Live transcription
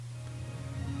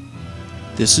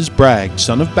This is Bragg,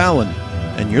 son of Balin,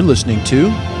 and you're listening to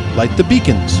Light the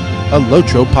Beacons, a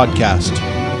Lotro podcast.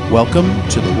 Welcome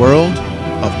to the world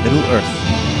of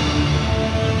Middle-earth.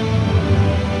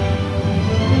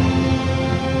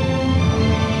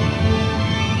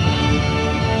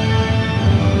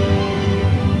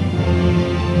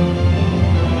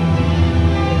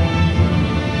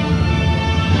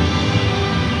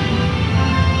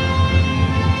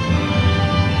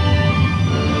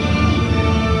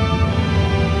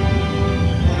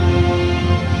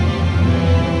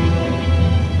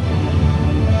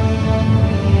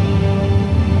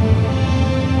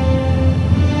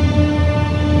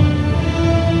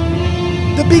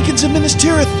 Beacons of Minas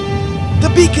Tirith! The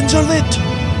beacons are lit!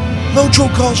 Lotro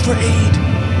calls for aid.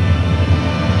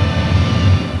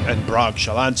 And Bragg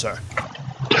shall answer.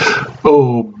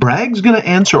 Oh, Bragg's gonna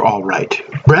answer all right.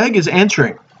 Bragg is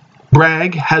answering.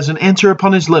 Bragg has an answer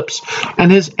upon his lips, and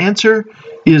his answer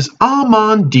is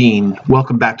Amon Dean.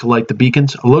 Welcome back to Light the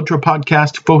Beacons, a Lotro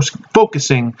podcast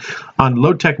focusing on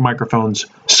low-tech microphones,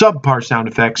 subpar sound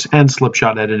effects, and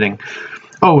slipshot editing.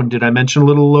 Oh, and did I mention a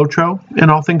little Lotro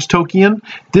and all things Tolkien?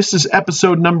 This is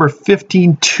episode number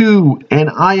 15-2,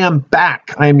 and I am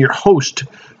back. I am your host,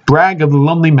 Bragg of the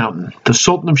Lonely Mountain, the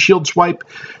Sultan of Shieldswipe,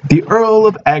 the Earl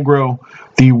of Aggro,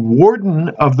 the Warden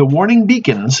of the Warning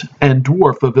Beacons, and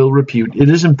Dwarf of Ill Repute. It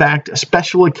is, in fact, a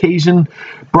special occasion,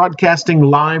 broadcasting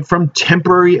live from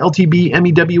temporary LTB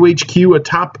MEW HQ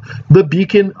atop the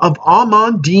beacon of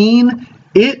Amon Dean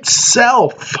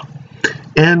itself.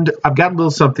 And I've got a little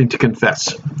something to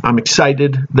confess. I'm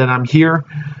excited that I'm here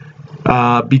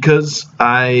because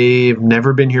I've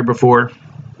never been here before.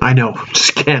 I know,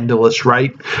 scandalous,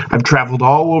 right? I've traveled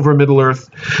all over Middle-earth,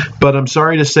 but I'm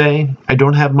sorry to say I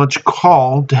don't have much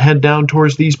call to head down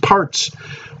towards these parts.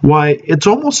 Why, it's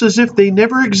almost as if they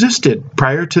never existed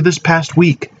prior to this past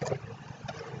week.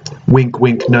 Wink,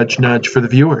 wink, nudge, nudge for the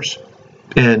viewers.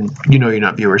 And you know you're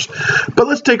not viewers. But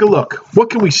let's take a look. What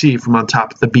can we see from on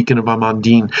top of the Beacon of Amon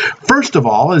Dean? First of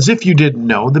all, as if you didn't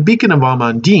know, the Beacon of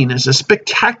Amon Dean is a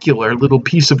spectacular little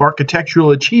piece of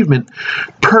architectural achievement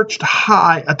perched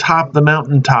high atop the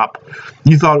mountaintop.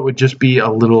 You thought it would just be a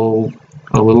little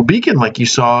beacon like you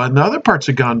saw in the other parts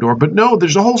of Gondor, but no,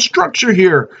 there's a whole structure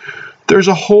here. There's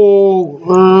a whole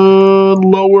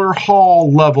lower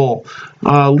hall level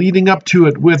leading up to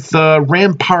it with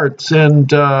ramparts and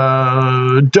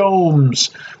domes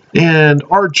and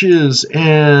arches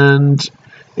and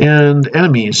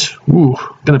enemies. Ooh,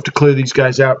 gonna have to clear these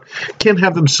guys out. Can't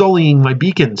have them sullying my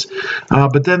beacons.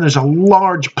 But then there's a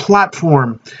large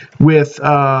platform with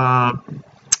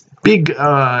big,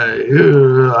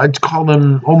 I'd call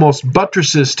them almost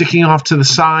buttresses sticking off to the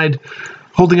side,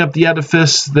 holding up the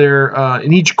edifice. There,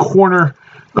 in each corner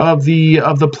of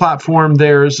the platform,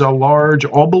 there's a large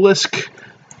obelisk,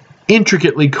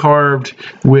 intricately carved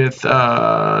with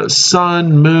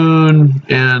sun, moon,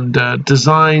 and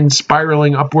design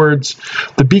spiraling upwards.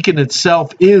 The beacon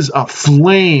itself is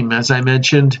aflame, as I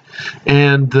mentioned,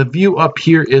 and the view up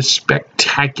here is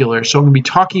spectacular. So I'm going to be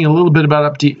talking a little bit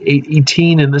about Update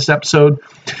 18 in this episode,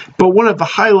 but one of the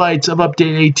highlights of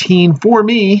Update 18 for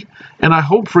me, and I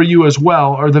hope for you as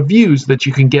well, are the views that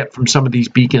you can get from some of these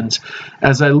beacons.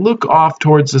 As I look off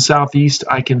towards the southeast,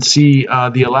 I can see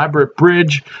the elaborate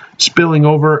bridge spilling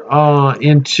over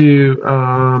into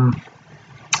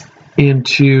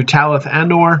Talith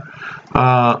Andor.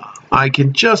 I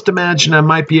can just imagine I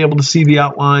might be able to see the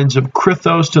outlines of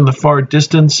Krithos in the far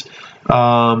distance.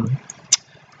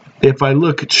 If I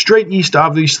look straight east,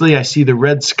 obviously, I see the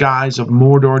red skies of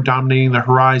Mordor dominating the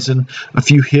horizon, a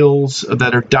few hills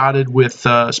that are dotted with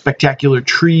spectacular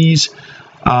trees.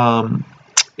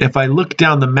 If I look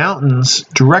down the mountains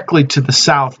directly to the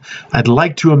south, I'd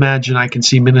like to imagine I can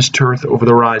see Minas Tirith over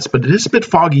the rise, but it is a bit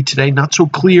foggy today, not so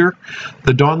clear.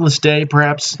 The dawnless day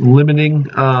perhaps limiting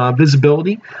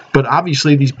visibility, but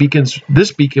obviously this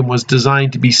beacon was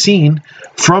designed to be seen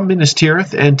from Minas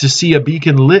Tirith, and to see a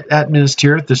beacon lit at Minas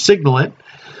Tirith to signal it.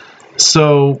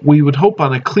 So we would hope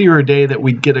on a clearer day that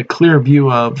we'd get a clear view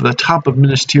of the top of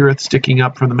Minas Tirith sticking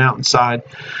up from the mountainside.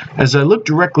 As I look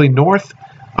directly north,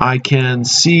 I can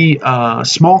see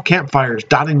small campfires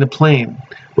dotting the plain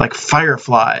like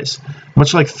fireflies,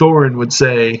 much like Thorin would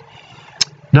say,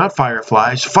 not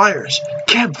fireflies, fires,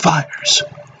 campfires.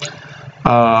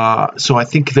 So I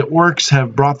think the orcs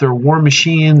have brought their war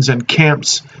machines and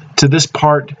camps to this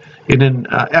part in an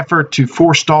effort to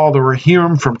forestall the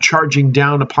Rohirrim from charging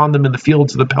down upon them in the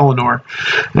fields of the Pelennor.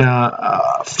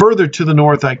 Further to the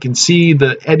north, I can see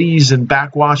the eddies and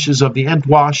backwashes of the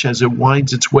Entwash as it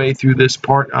winds its way through this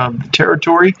part of the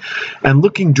territory. And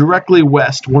looking directly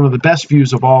west, one of the best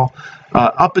views of all,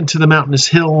 up into the mountainous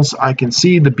hills, I can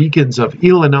see the beacons of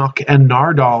Elenok and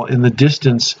Nardal in the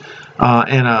distance,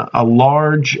 and a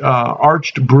large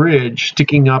arched bridge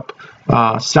sticking up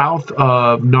south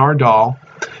of Nardal,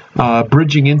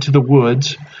 bridging into the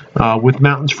woods, with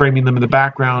mountains framing them in the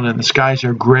background, and the skies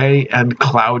are gray and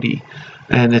cloudy.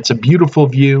 And it's a beautiful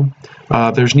view.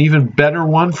 There's an even better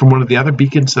one from one of the other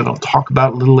beacons that I'll talk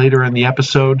about a little later in the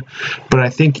episode. But I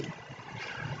think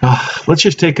let's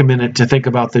just take a minute to think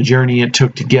about the journey it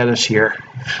took to get us here.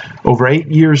 Over 8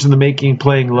 years in the making,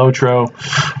 playing Lotro,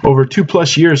 over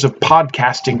 2+ years of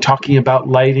podcasting, talking about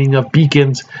lighting of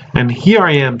beacons, and here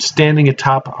I am standing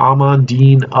atop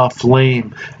Amandine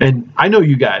Aflame. And I know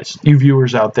you guys, you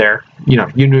viewers out there, you know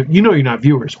you're not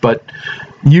viewers, but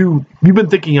you've been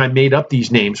thinking I made up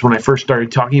these names when I first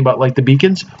started talking about Light the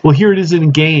Beacons. Well, here it is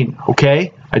in game,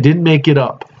 okay? I didn't make it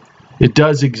up. It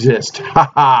does exist.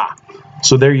 Ha ha.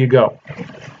 So there you go.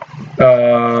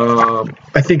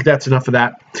 I think that's enough of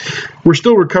that. We're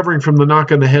still recovering from the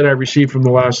knock on the head I received from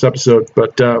the last episode,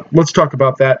 but let's talk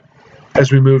about that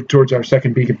as we move towards our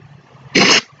second beacon.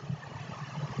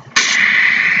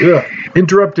 Ugh,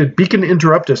 interrupted. Beacon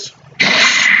interruptus.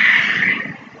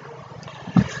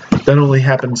 That only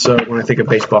happens when I think of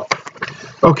baseball.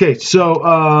 Okay,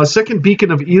 so second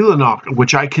beacon of Elenok,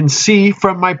 which I can see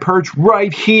from my perch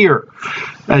right here.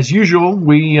 As usual,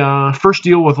 we first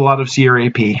deal with a lot of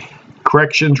CRAP.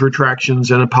 Corrections, retractions,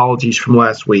 and apologies from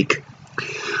last week.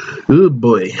 Oh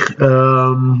boy.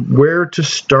 Where to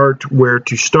start?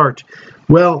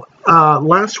 Well,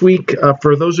 last week,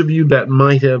 for those of you that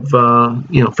might have,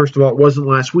 first of all, it wasn't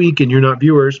last week and you're not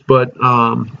viewers, but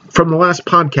from the last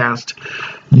podcast,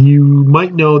 you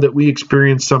might know that we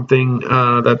experienced something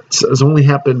that has only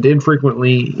happened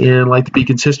infrequently in Light the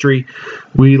Beacon's history.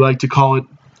 We like to call it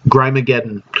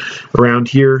Grymageddon around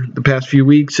here the past few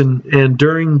weeks, and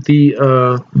during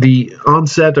the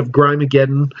onset of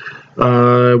Grymageddon,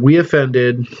 we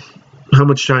offended. How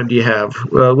much time do you have?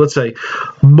 Let's say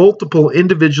multiple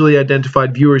individually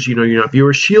identified viewers. You know you're not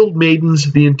viewers. Shield Maidens,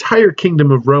 the entire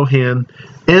kingdom of Rohan,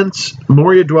 Ents,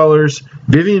 Moria Dwellers,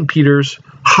 Vivian Peters,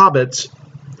 Hobbits,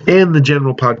 and the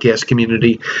general podcast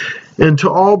community. And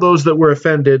to all those that were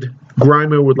offended,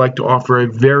 Gryma would like to offer a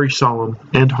very solemn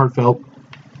and heartfelt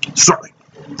sorry.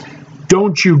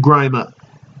 Don't you, Gryma?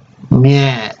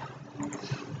 Yeah.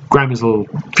 Gryma's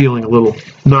feeling a little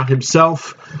not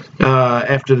himself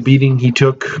after the beating he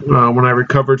took when I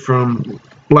recovered from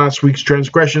last week's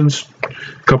transgressions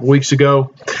a couple weeks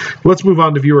ago. Let's move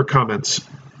on to viewer comments.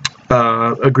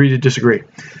 Agree to disagree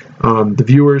on the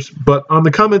viewers, but on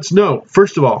the comments, no.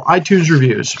 First of all, iTunes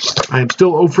reviews. I am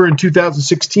still over in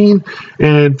 2016,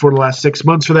 and for the last 6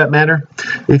 months for that matter.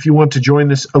 If you want to join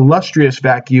this illustrious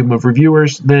vacuum of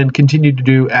reviewers, then continue to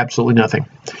do absolutely nothing.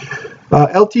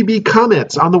 LTB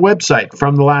comments on the website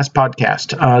from the last podcast.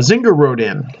 Zinger wrote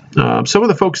in. Some of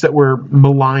the folks that were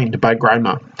maligned by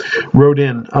Gryma wrote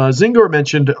in. Zinger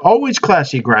mentioned, always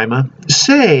classy, Gryma.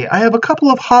 Say, I have a couple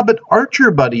of Hobbit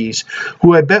archer buddies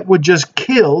who I bet would just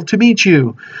kill to meet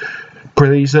you.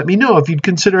 Please let me know if you'd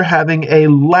consider having a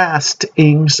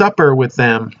lasting supper with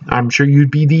them. I'm sure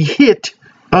you'd be the hit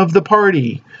of the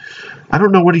party. I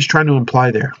don't know what he's trying to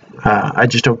imply there. I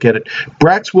just don't get it.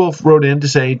 Brax Wolf wrote in to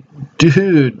say,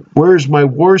 dude, where's my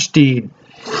war steed?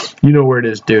 You know where it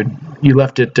is, dude. You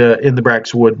left it in the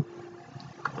Brax Wood.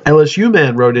 LSU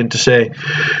Man wrote in to say,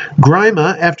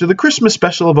 Gryma, after the Christmas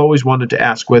special, I've always wanted to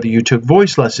ask whether you took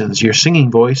voice lessons. Your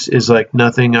singing voice is like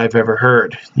nothing I've ever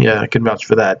heard. Yeah, I can vouch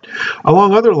for that.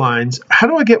 Along other lines, how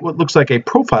do I get what looks like a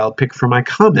profile pic for my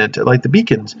comment at Light the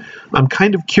Beacons? I'm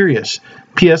kind of curious.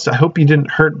 P.S. I hope you didn't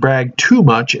hurt Bragg too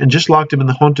much and just locked him in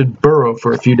the haunted burrow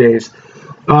for a few days.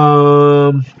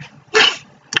 I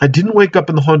didn't wake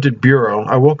up in the haunted bureau.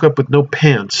 I woke up with no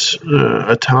pants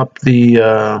atop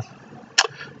the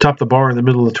bar in the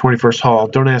middle of the 21st hall.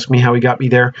 Don't ask me how he got me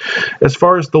there. As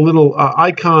far as the little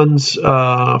icons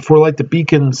for Light the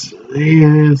Beacons,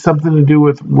 something to do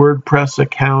with WordPress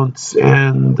accounts.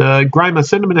 And Gryma,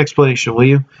 send him an explanation, will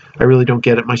you? I really don't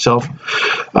get it myself.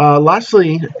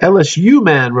 Lastly, LSU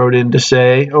Man wrote in to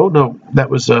say, oh no, that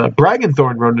was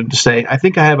Braggenthorn wrote in to say, I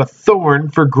think I have a thorn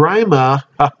for Gryma.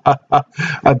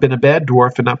 I've been a bad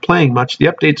dwarf and not playing much. The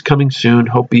update's coming soon.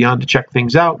 Hope beyond to check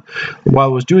things out. While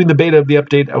I was doing the beta of the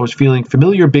update, I was feeling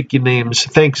familiar beacon names.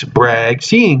 Thanks, Bragg.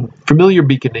 Seeing familiar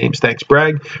beacon names. Thanks,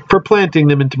 Bragg, for planting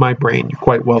them into my brain. You're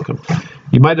quite welcome.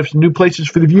 You might have some new places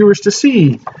for the viewers to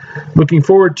see. Looking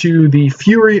forward to the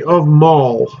Fury of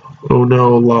Maul. Oh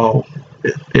no, lol.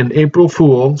 An April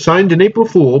Fool. Signed an April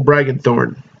Fool,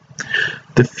 Braggenthorn.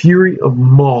 The Fury of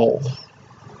Maul.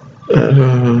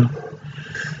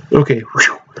 Okay,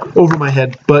 over my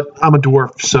head, but I'm a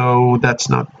dwarf, so that's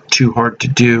not too hard to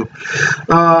do.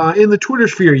 In the Twitter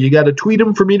sphere, you got to tweet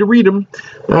them for me to read them.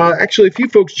 Actually, a few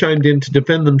folks chimed in to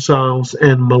defend themselves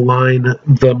and malign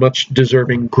the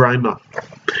much-deserving Grima.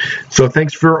 So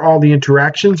thanks for all the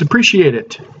interactions. Appreciate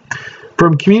it.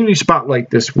 From Community Spotlight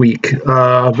this week,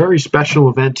 a very special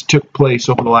event took place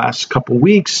over the last couple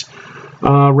weeks.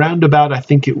 Roundabout, I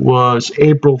think it was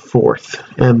April 4th,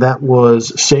 and that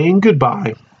was saying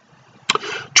goodbye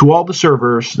to all the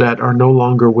servers that are no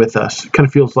longer with us. It kind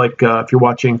of feels like if you're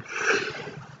watching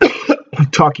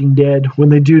Talking Dead, when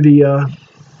they do the...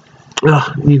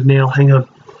 need a nail, hang on.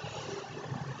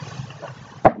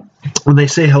 When they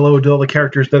say hello to all the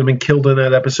characters that have been killed in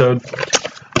that episode.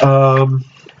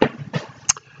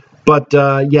 But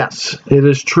yes, it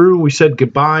is true. We said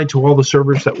goodbye to all the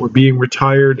servers that were being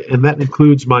retired, and that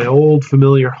includes my old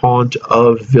familiar haunt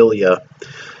of Villia.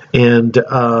 And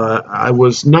I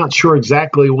was not sure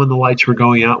exactly when the lights were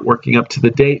going out, working up to the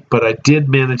date, but I did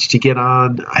manage to get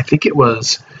on. I think it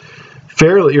was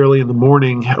fairly early in the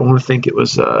morning. I want to think it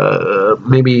was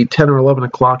maybe 10 or 11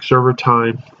 o'clock server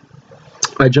time.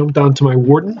 I jumped onto my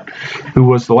Warden, who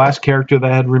was the last character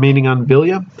that I had remaining on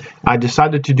Villia. I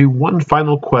decided to do one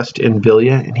final quest in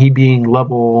Villia, and he being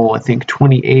level, I think,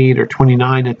 28 or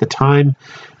 29 at the time,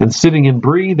 and sitting in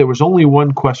Bree, there was only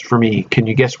one quest for me. Can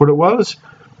you guess what it was?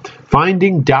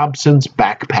 Finding Dobson's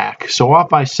backpack. So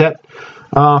off I set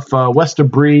off west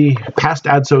of Bree, past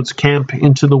Adso's camp,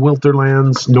 into the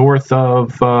Wilterlands, north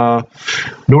of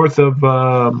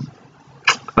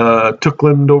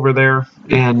Tookland over there,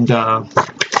 and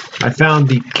I found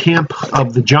the camp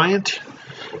of the giant.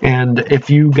 And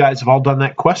if you guys have all done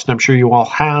that quest, and I'm sure you all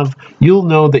have, you'll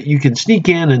know that you can sneak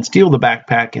in and steal the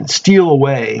backpack and steal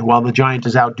away while the giant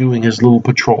is out doing his little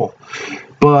patrol.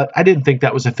 But I didn't think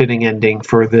that was a fitting ending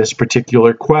for this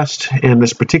particular quest and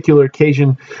this particular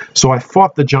occasion, so I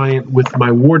fought the giant with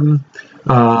my Warden,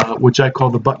 which I call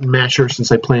the button masher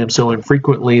since I play him so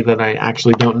infrequently that I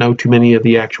actually don't know too many of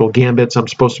the actual gambits I'm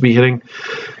supposed to be hitting.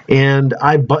 And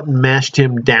I button mashed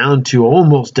him down to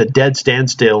almost a dead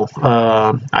standstill.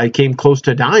 I came close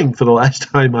to dying for the last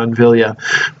time on Villia,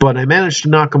 but I managed to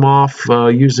knock him off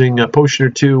using a potion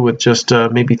or two with just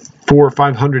maybe 400 or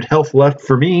 500 health left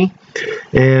for me,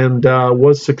 and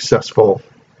was successful.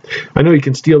 I know you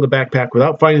can steal the backpack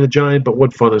without fighting the giant, but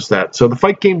what fun is that? So the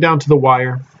fight came down to the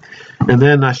wire. And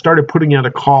then I started putting out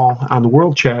a call on the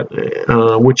world chat,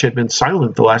 which had been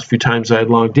silent the last few times I had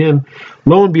logged in.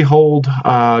 Lo and behold,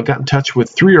 got in touch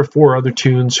with 3 or 4 other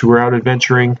toons who were out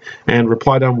adventuring and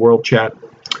replied on world chat.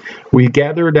 We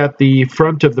gathered at the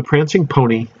front of the Prancing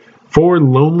Pony, 4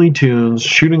 lonely toons,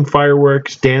 shooting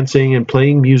fireworks, dancing, and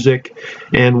playing music,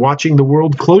 and watching the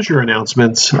world closure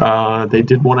announcements. They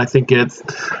did one, I think, at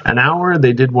an hour.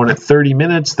 They did one at 30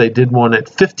 minutes. They did one at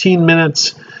 15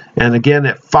 minutes. And again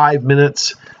at 5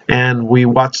 minutes, and we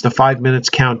watched the 5 minutes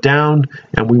count down,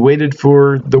 and we waited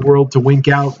for the world to wink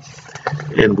out,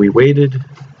 and we waited,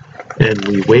 and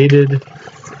we waited,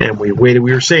 and we waited.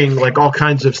 We were saying like all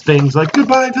kinds of things like,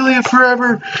 goodbye, Villia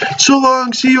forever, so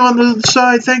long, see you on the other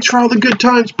side, thanks for all the good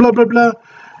times, blah, blah, blah.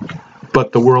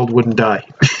 But the world wouldn't die.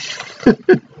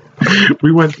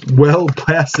 We went well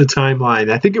past the timeline.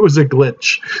 I think it was a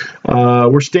glitch.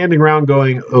 We're standing around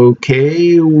going,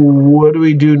 okay, what do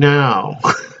we do now?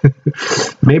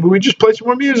 Maybe we just play some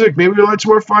more music. Maybe we light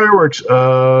some more fireworks.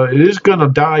 It is going to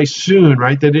die soon,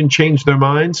 right? They didn't change their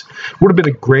minds. Would have been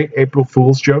a great April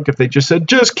Fool's joke if they just said,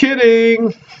 just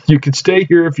kidding. You can stay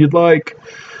here if you'd like.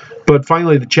 But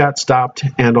finally the chat stopped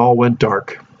and all went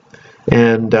dark.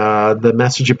 And the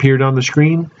message appeared on the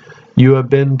screen. You have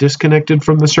been disconnected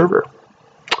from the server.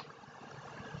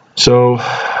 So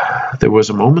there was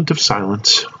a moment of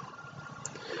silence.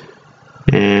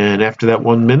 And after that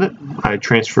 1 minute, I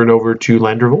transferred over to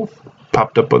Landerville,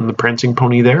 popped up on the Prancing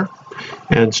Pony there,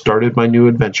 and started my new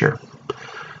adventure.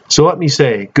 So let me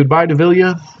say goodbye to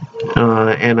Villia,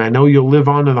 and I know you'll live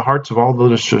on in the hearts of all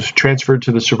those transferred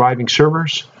to the surviving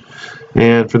servers.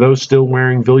 And for those still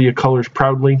wearing Villia colors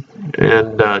proudly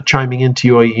and chiming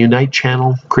into a Unite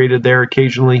channel created there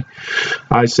occasionally,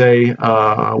 I say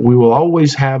we will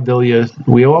always have Villia.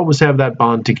 We will always have that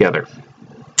bond together.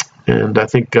 And I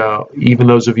think even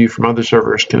those of you from other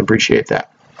servers can appreciate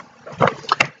that.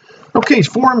 Okay,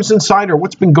 Forums Insider,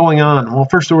 what's been going on? Well,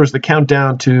 first there was the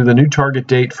countdown to the new target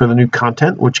date for the new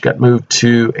content, which got moved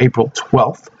to April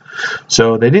 12th.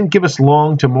 So they didn't give us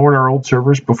long to mourn our old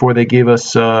servers before they gave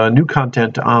us new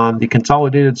content on the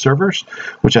consolidated servers,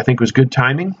 which I think was good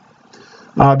timing.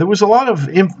 There was a lot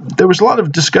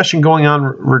of discussion going on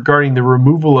regarding the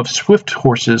removal of Swift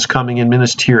horses coming in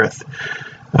Minas Tirith.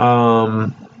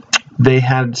 They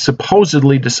had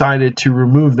supposedly decided to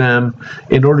remove them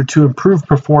in order to improve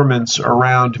performance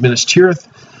around Minas Tirith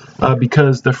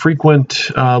because the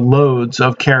frequent loads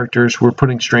of characters were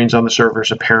putting strains on the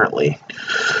servers, apparently.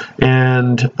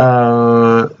 And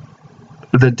the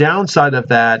downside of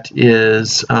that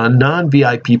is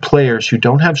non-VIP players who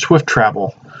don't have Swift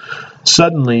travel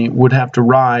suddenly would have to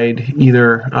ride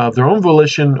either of their own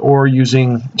volition or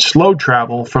using slow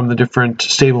travel from the different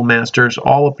stable masters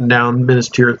all up and down Minas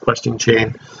Tirith questing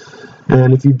chain.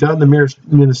 And if you've done the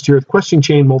Minas Tirith questing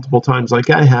chain multiple times like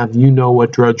I have, you know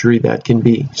what drudgery that can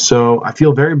be. So I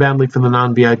feel very badly for the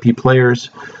non-VIP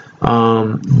players.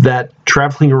 That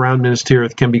traveling around Minas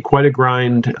Tirith can be quite a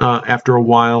grind after a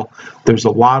while. There's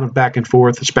a lot of back and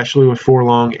forth, especially with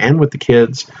Forlong and with the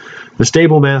kids. The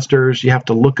stable masters, you have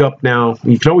to look up now.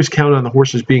 You can always count on the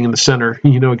horses being in the center.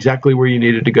 You know exactly where you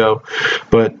needed to go.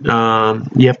 But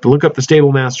you have to look up the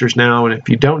stable masters now, and if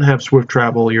you don't have Swift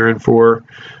travel, you're in for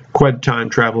quite a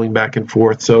time traveling back and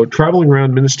forth. So traveling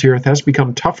around Minas Tirith has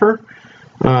become tougher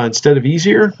instead of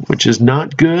easier, which is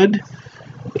not good.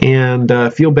 And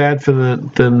feel bad for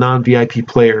the non-VIP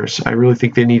players. I really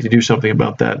think they need to do something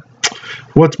about that.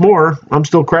 What's more, I'm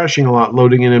still crashing a lot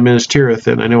loading in Minas Tirith,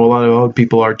 and I know a lot of other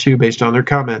people are too based on their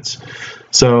comments.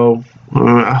 So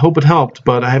I hope it helped,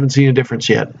 but I haven't seen a difference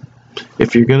yet.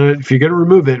 If you're gonna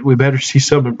remove it, we better see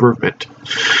some improvement.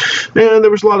 And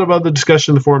there was a lot of other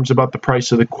discussion in the forums about the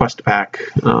price of the quest pack.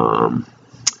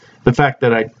 The fact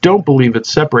that I don't believe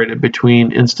it's separated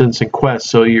between instance and quest,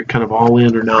 so you're kind of all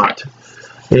in or not.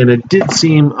 And it did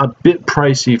seem a bit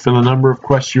pricey for the number of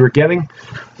quests you were getting.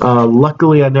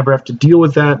 Luckily, I never have to deal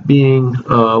with that being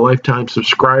a lifetime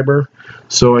subscriber,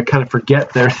 so I kind of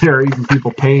forget that there are even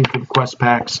people paying for the quest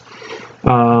packs.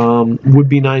 Would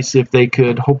be nice if they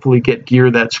could hopefully get gear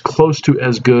that's close to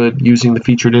as good using the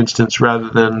featured instance rather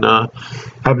than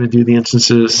having to do the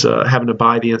instances, having to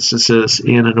buy the instances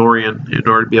in Anorian in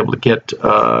order to be able to get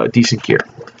decent gear.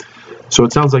 So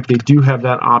it sounds like they do have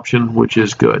that option, which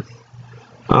is good.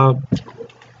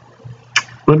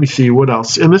 Let me see what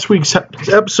else. In this week's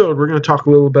episode, we're going to talk a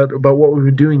little bit about what we've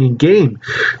been doing in game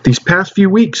these past few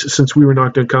weeks since we were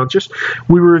knocked unconscious.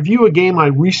 We will review a game I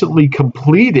recently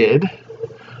completed,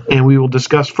 and we will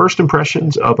discuss first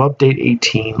impressions of Update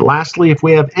 18. Lastly, if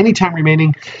we have any time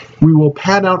remaining, we will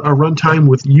pad out our runtime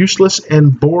with useless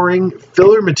and boring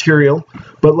filler material.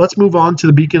 But let's move on to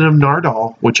the Beacon of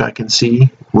Nardal, which I can see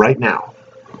right now.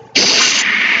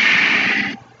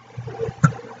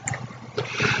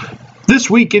 This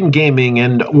week in gaming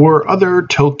and or other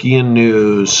Tolkien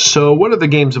news. So what other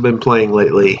games have been playing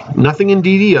lately? Nothing in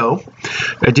DDO.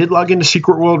 I did log into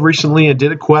Secret World recently and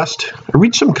did a quest. I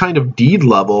reached some kind of deed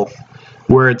level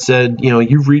where it said,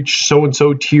 you've reached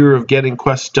so-and-so tier of getting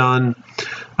quests done.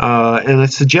 And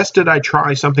it suggested I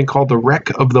try something called the Wreck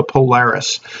of the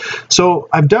Polaris. So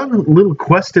I've done little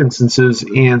quest instances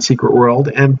in Secret World,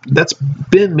 and that's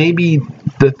been maybe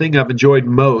the thing I've enjoyed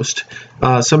most.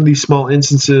 Some of these small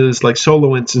instances, like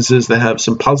solo instances that have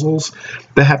some puzzles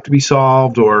that have to be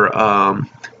solved, or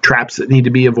traps that need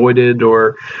to be avoided,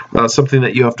 or something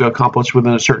that you have to accomplish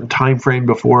within a certain time frame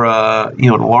before an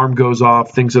alarm goes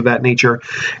off, things of that nature.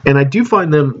 And I do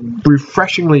find them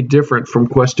refreshingly different from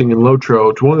questing in Lotro.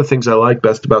 It's one of the things I like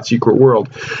best about Secret World.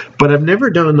 But I've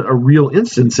never done a real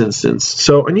instance,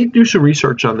 so I need to do some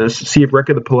research on this to see if Wreck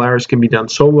of the Polaris can be done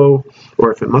solo,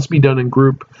 or if it must be done in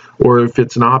group, or if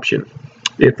it's an option.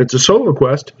 If it's a solo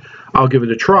quest, I'll give it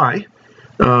a try,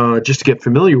 just to get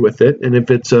familiar with it. And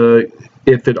if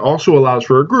it also allows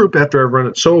for a group after I've run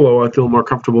it solo, I feel more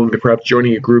comfortable in perhaps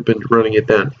joining a group and running it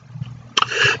then.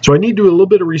 So I need to do a little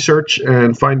bit of research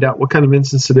and find out what kind of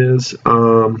instance it is.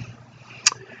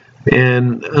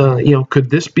 Could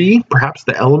this be perhaps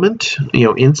the element,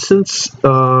 instance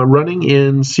running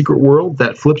in Secret World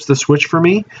that flips the switch for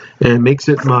me and makes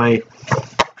it my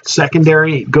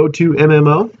secondary go-to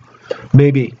MMO?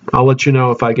 Maybe. I'll let you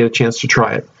know if I get a chance to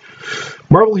try it.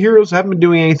 Marvel Heroes, haven't been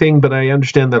doing anything, but I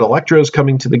understand that Elektra is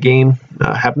coming to the game.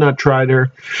 Have not tried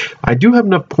her. I do have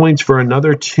enough points for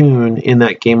another tune in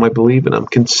that game, I believe, and I'm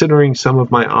considering some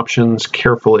of my options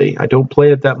carefully. I don't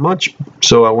play it that much,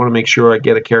 so I want to make sure I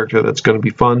get a character that's going to be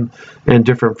fun and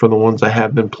different from the ones I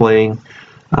have been playing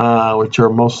which are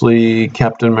mostly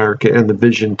Captain America and the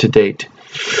Vision to date.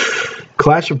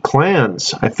 Clash of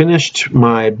Clans. I finished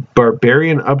my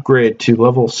Barbarian upgrade to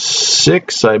level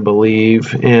 6, I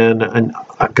believe, and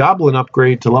a Goblin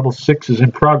upgrade to level 6 is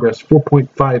in progress,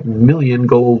 4.5 million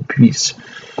gold piece.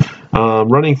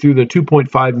 Running through the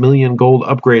 2.5 million gold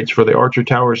upgrades for the Archer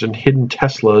Towers and Hidden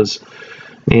Teslas,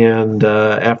 and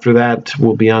after that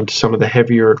we'll be on to some of the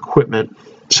heavier equipment.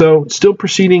 So still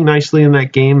proceeding nicely in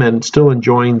that game and still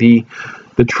enjoying the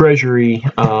treasury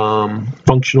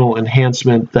functional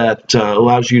enhancement that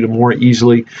allows you to more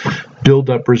easily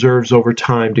build up reserves over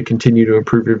time to continue to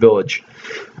improve your village.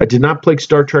 I did not play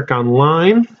Star Trek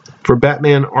Online. For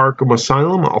Batman Arkham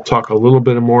Asylum, I'll talk a little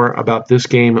bit more about this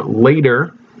game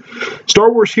later.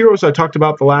 Star Wars Heroes I talked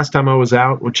about the last time I was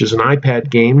out, which is an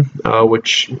iPad game,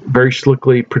 which very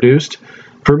slickly produced.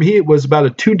 For me, it was about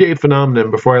a 2-day phenomenon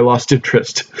before I lost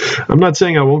interest. I'm not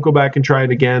saying I won't go back and try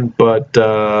it again, but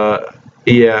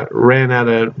ran out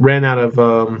of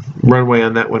runway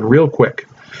on that one real quick.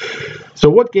 So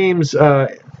what games,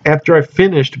 after I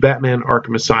finished Batman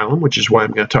Arkham Asylum, which is why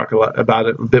I'm going to talk about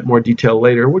it in a bit more detail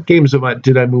later, what games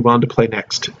did I move on to play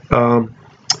next?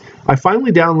 I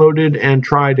finally downloaded and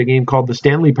tried a game called The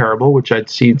Stanley Parable, which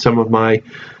I'd seen some of my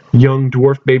young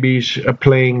dwarf babies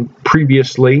playing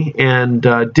previously, and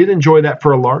did enjoy that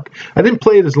for a lark. I didn't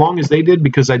play it as long as they did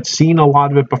because I'd seen a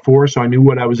lot of it before, so I knew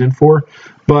what I was in for.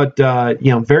 But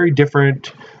very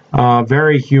different,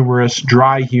 very humorous,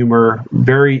 dry humor,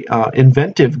 very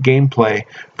inventive gameplay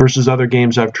versus other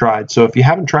games I've tried. So if you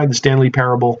haven't tried The Stanley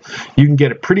Parable, you can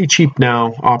get it pretty cheap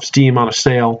now off Steam on a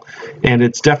sale, and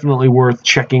it's definitely worth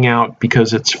checking out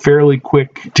because it's fairly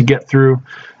quick to get through.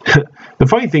 The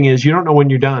funny thing is, you don't know when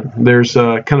you're done. There's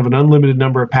kind of an unlimited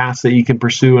number of paths that you can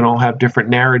pursue, and all have different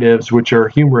narratives, which are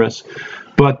humorous.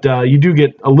 But you do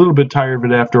get a little bit tired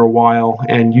of it after a while,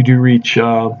 and you do reach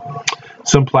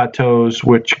some plateaus,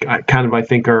 which I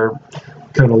think are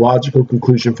kind of a logical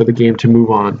conclusion for the game to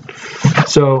move on.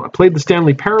 So I played The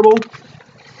Stanley Parable.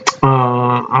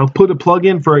 I'll put a plug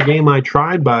in for a game I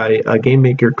tried by a game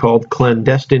maker called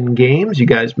Clandestine Games. You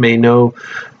guys may know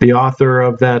the author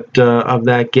of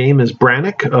that game is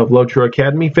Brannick of Lotro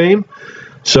Academy fame.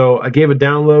 So I gave a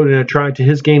download and a try to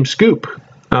his game Scoop.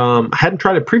 I hadn't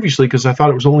tried it previously because I thought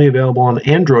it was only available on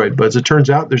Android, but as it turns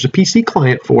out, there's a PC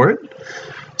client for it.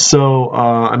 So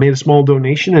I made a small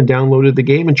donation and downloaded the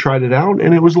game and tried it out,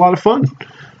 and it was a lot of fun.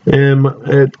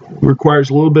 It requires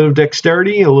a little bit of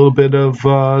dexterity, a little bit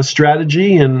of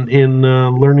strategy, and in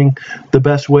learning the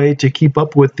best way to keep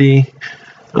up with the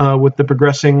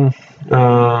progressing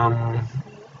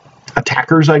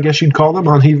attackers, I guess you'd call them,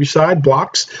 on either side,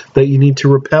 blocks that you need to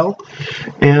repel.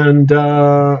 And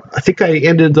I think I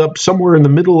ended up somewhere in the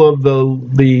middle of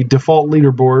the default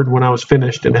leaderboard when I was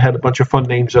finished, and it had a bunch of fun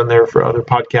names on there for other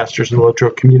podcasters in the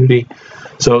Lotro community.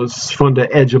 So it was fun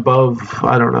to edge above,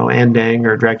 I don't know, Andang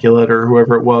or Dracula or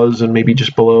whoever it was, and maybe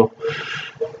just below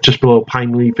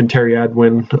Pine Leaf and Terry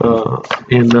Adwin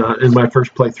in my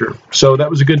first playthrough. So that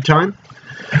was a good time.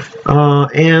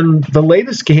 And the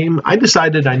latest game, I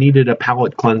decided I needed a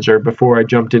palate cleanser before I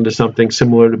jumped into something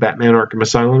similar to Batman Arkham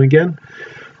Asylum again.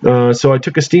 So I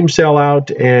took a Steam sale out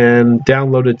and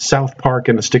downloaded South Park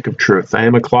and the Stick of Truth. I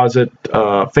am a closet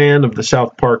fan of the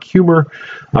South Park humor.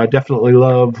 I definitely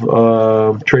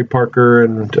love Trey Parker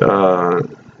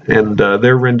and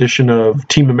their rendition of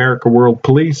Team America World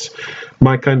Police.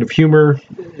 My kind of humor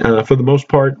for the most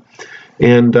part.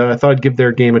 And I thought I'd give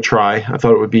their game a try. I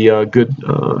thought it would be a good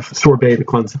sorbet to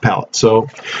cleanse the palate. So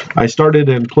I started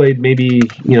and played maybe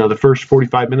the first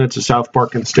 45 minutes of South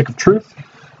Park and the Stick of Truth.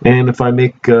 And if I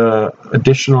make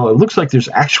additional, it looks like there's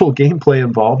actual gameplay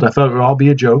involved. I thought it would all be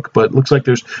a joke, but it looks like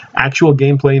there's actual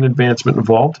gameplay and advancement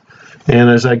involved. And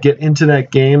as I get into that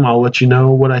game, I'll let you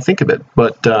know what I think of it.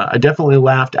 But I definitely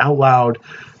laughed out loud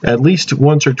at least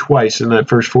once or twice in that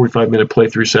first 45-minute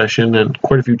playthrough session, and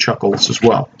quite a few chuckles as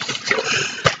well.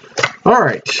 All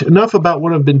right, enough about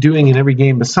what I've been doing in every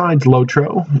game besides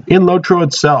Lotro. In Lotro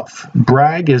itself,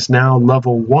 Bragg is now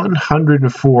level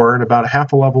 104 and about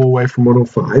half a level away from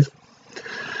 105.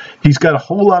 He's got a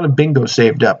whole lot of bingo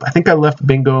saved up. I think I left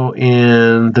bingo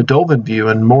in the Dolven View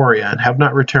in Moria and have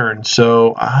not returned.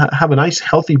 So I have a nice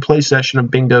healthy play session of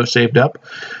bingo saved up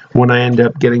when I end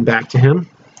up getting back to him.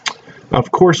 Of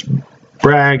course,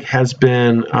 Bragg has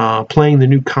been playing the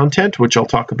new content, which I'll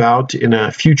talk about in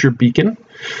a future beacon.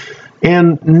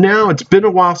 And now it's been a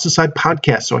while since I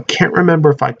podcast, so I can't remember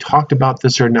if I talked about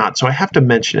this or not. So I have to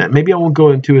mention it. Maybe I won't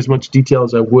go into as much detail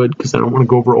as I would because I don't want to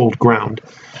go over old ground.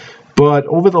 But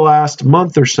over the last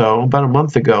month or so, about a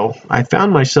month ago, I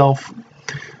found myself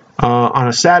on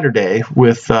a Saturday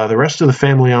with the rest of the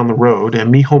family on the road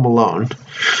and me home alone.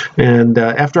 And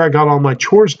after I got all my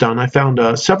chores done, I found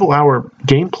a several-hour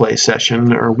gameplay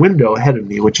session or window ahead of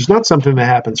me, which is not something that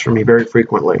happens for me very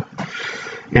frequently.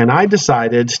 And I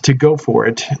decided to go for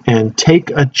it and take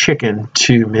a chicken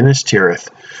to Minas Tirith.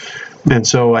 And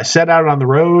so I set out on the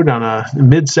road on a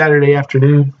mid-Saturday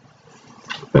afternoon,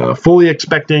 fully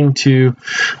expecting to,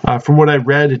 from what I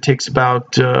read, it takes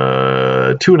about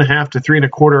 2.5 to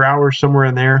 3.25 hours, somewhere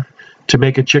in there, to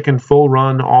make a chicken full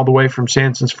run all the way from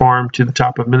Sanson's farm to the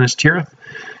top of Minas Tirith.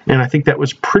 And I think that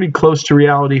was pretty close to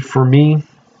reality for me.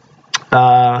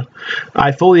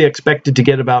 I fully expected to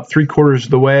get about 3/4 of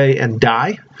the way and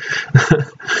die.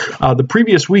 The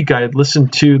previous week, I had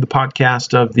listened to the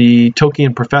podcast of the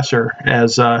Tolkien professor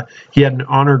as he had an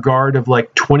honor guard of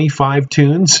like 25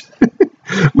 tunes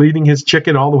leading his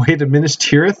chicken all the way to Minas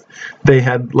Tirith. They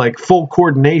had like full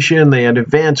coordination. They had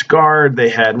advanced guard. They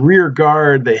had rear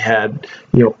guard. They had,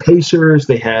 pacers.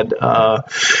 They had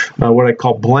what I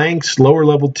call blanks, lower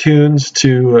level tunes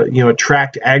to,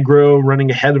 attract aggro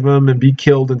running ahead of him and be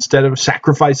killed instead of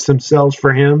sacrifice themselves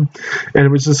for him. And it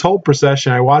was this whole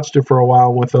procession. I watched it for a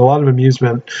while with a lot of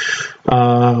amusement.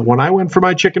 When I went for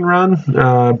my chicken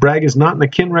run, Bragg is not in the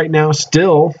kin right now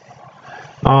still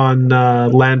on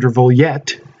Landreval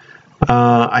yet.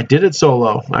 I did it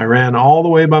solo. I ran all the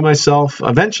way by myself.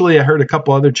 Eventually, I heard a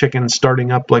couple other chickens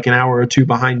starting up like an hour or two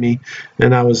behind me,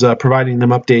 and I was providing them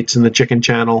updates in the chicken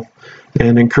channel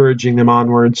and encouraging them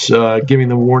onwards, giving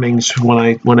them warnings when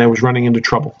I was running into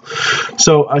trouble.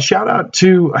 So a shout out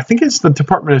to, I think it's the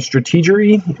Department of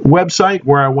Strategery website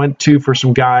where I went to for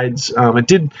some guides. It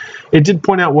did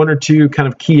point out one or two kind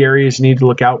of key areas you need to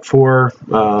look out for,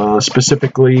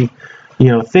 specifically.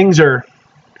 Things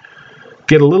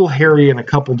get a little hairy in a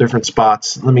couple different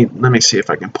spots. Let me see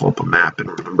if I can pull up a map and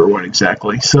remember what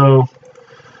exactly. So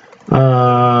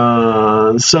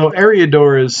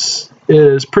Eriador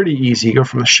is pretty easy. You go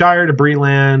from the Shire to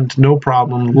Breeland, no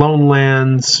problem. Lone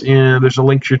Lands, there's a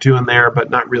link or two in there, but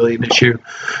not really an issue.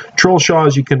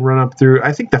 Trollshaws you can run up through.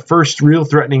 I think the first real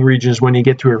threatening region is when you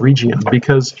get to Eregion,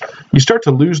 because you start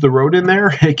to lose the road in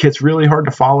there. It gets really hard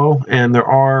to follow, and there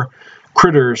are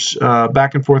critters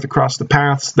back and forth across the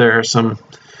paths. There are some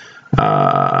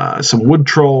wood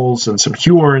trolls and some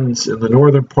Huorns in the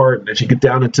northern part. And as you get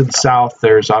down into the south,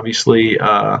 there's obviously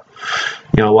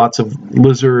lots of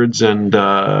lizards and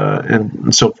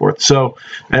so forth. So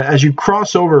as you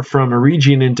cross over from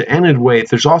Eregion into Enedwaith,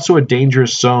 there's also a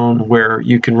dangerous zone where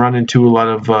you can run into a lot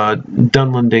of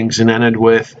Dunlendings in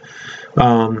Enedwaith.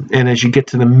 And as you get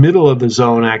to the middle of the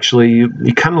zone, actually,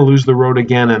 you kind of lose the road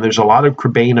again, and there's a lot of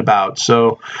Crebain about.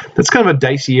 So that's kind of a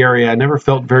dicey area. I never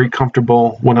felt very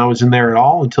comfortable when I was in there at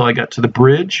all until I got to the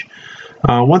bridge.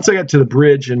 Once I got to the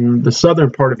bridge, and the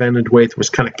southern part of Enedwaith was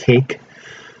kind of cake.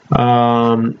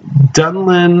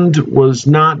 Dunland was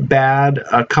not bad.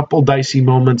 A couple dicey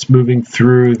moments moving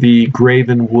through the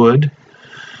Graven Wood.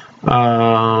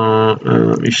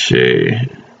 Let me see.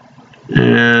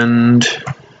 And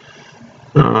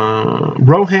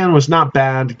Rohan was not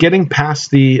bad. Getting past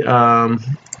the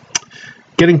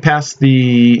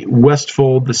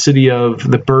Westfold, the city of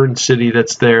the burned city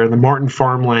that's there, the Martin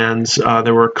farmlands,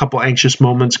 there were a couple anxious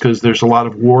moments because there's a lot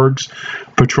of wargs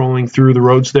patrolling through the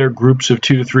roads there, groups of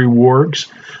 2 to 3 wargs.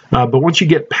 But once you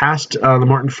get past the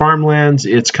Martin farmlands,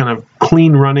 it's kind of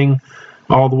clean running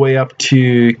all the way up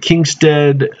to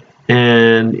Kingstead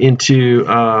and into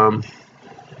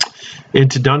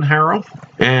Dunharrow.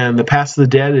 And the Pass of the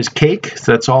Dead is cake.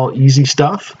 So that's all easy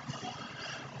stuff.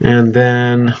 And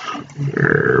then,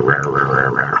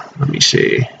 let me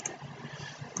see.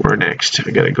 Where next?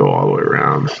 I got to go all the way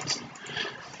around.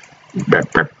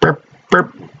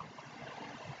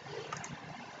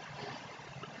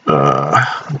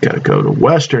 Got to go to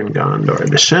Western Gondor,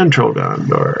 to Central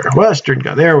Gondor, Western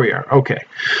Gondor. There we are. Okay.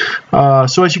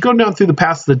 So as you go down through the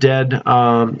Path of the Dead,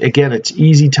 again, it's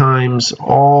easy times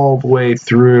all the way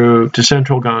through to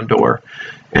Central Gondor.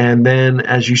 And then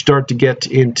as you start to get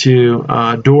into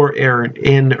Dor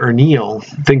in Erniel,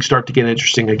 things start to get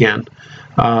interesting again.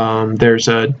 There's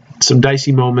some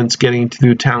dicey moments getting to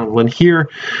the town of Linhir,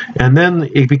 and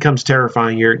then it becomes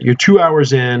terrifying. You're 2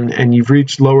 hours in, and you've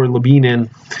reached Lower Labinin,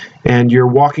 and you're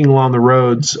walking along the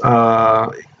roads,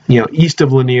 east of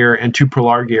Linhir and to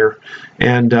Pelargir,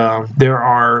 and there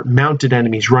are mounted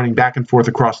enemies running back and forth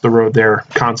across the road there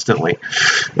constantly.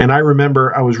 And I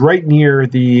remember I was right near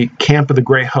the camp of the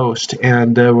Grey Host,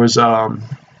 and there was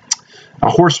a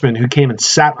horseman who came and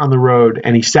sat on the road,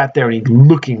 and he sat there and he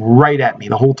looking right at me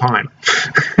the whole time.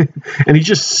 And he's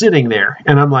just sitting there.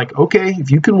 And I'm like, okay,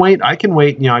 if you can wait, I can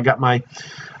wait. I got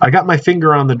my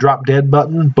finger on the drop dead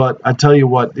button, but I tell you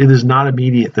what, it is not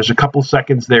immediate. There's a couple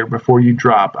seconds there before you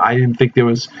drop. I didn't think there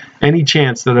was any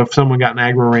chance that if someone got an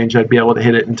aggro range, I'd be able to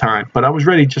hit it in time. But I was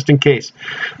ready just in case.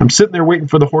 I'm sitting there waiting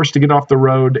for the horse to get off the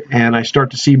road, and I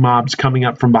start to see mobs coming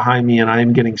up from behind me, and I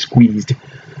am getting squeezed.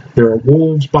 There are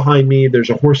wolves behind me. There's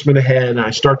a horseman ahead, and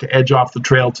I start to edge off the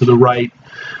trail to the right.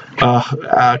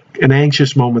 An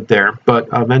anxious moment there, but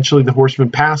eventually the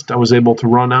horseman passed. I was able to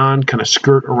run on, kind of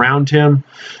skirt around him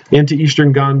into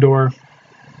Eastern Gondor.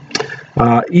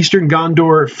 Eastern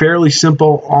Gondor, fairly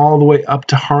simple all the way up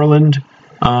to Harland.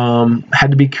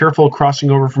 Had to be careful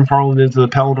crossing over from Harland into the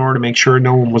Pelennor to make sure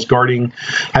no one was guarding.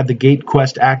 Had the gate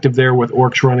quest active there with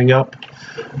orcs running up.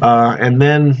 And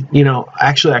then,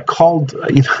 actually I called,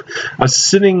 I was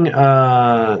sitting in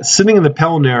the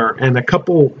Pelennor, and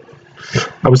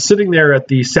I was sitting there at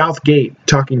the south gate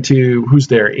talking to, who's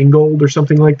there, Ingold or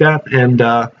something like that. And,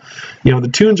 the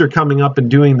tunes are coming up and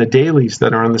doing the dailies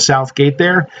that are on the south gate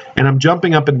there. And I'm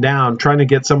jumping up and down, trying to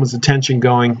get someone's attention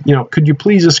going, could you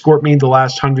please escort me the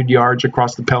last 100 yards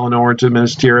across the Pelennor to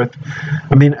Minas Tirith?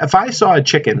 I mean, if I saw a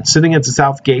chicken sitting at the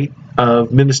south gate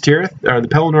of Minas Tirith, or the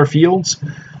Pelennor Fields,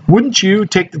 wouldn't you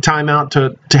take the time out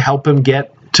to help him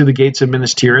get to the gates of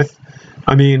Minas Tirith?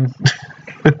 I mean...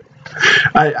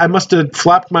 I must have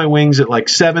flapped my wings at like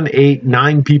 7, 8,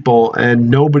 9 people, and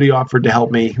nobody offered to help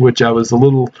me, which I was a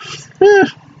little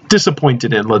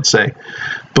disappointed in, let's say.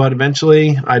 But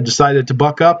eventually, I decided to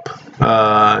buck up,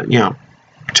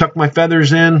 tuck my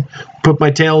feathers in, put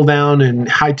my tail down, and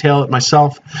hightail it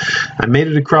myself. I made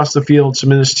it across the field to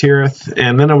Minas Tirith,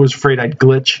 and then I was afraid I'd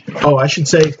glitch. Oh, I should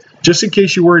say, just in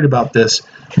case you're worried about this,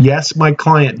 yes, my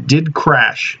client did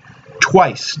crash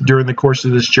twice during the course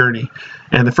of this journey.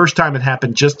 And the first time it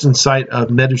happened just in sight of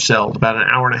Meduseld, about an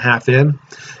hour and a half in.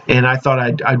 And I thought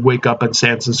I'd wake up on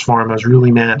Sanson's farm. I was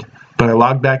really mad. But I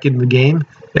logged back into the game,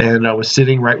 and I was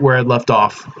sitting right where I'd left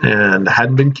off. And I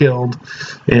hadn't been killed,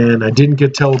 and I didn't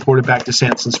get teleported back to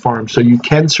Sanson's farm. So you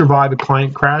can survive a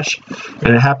client crash.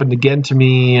 And it happened again to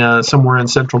me somewhere in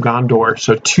central Gondor.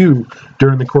 So 2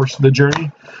 during the course of the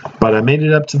journey. But I made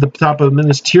it up to the top of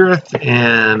Minas Tirith,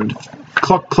 and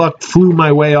cluck, cluck, flew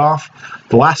my way off.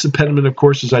 The last impediment, of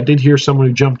course, is I did hear someone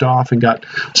who jumped off and got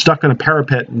stuck on a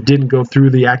parapet and didn't go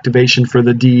through the activation for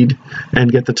the deed and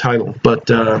get the title.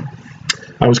 But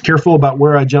I was careful about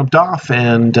where I jumped off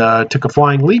and took a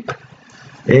flying leap,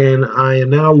 and I am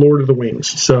now Lord of the Wings.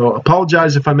 So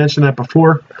apologize if I mentioned that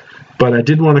before, but I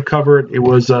did want to cover it.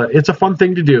 It's a fun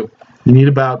thing to do. You need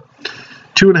about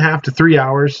 2.5 to 3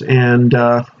 hours, and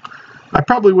I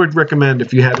probably would recommend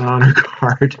if you had an honor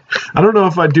card. I don't know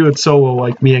if I'd do it solo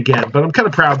like me again, but I'm kind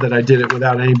of proud that I did it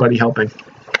without anybody helping.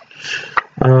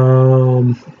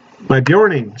 My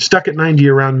Bjorning, stuck at 90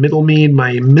 around Middlemead.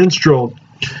 My Minstrel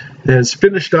has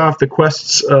finished off the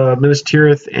quests of Minas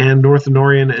Tirith and North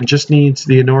Anorian, and just needs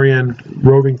the Anorian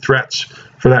roving threats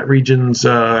for that region's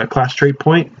class trait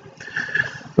point.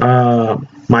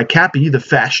 My Cappy, the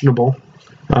Fashionable,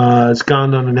 has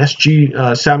gone on an SG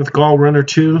Samath Gall Runner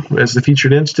 2 as the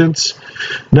featured instance.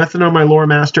 Nethanor, my Lore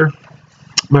Master.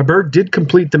 My bird did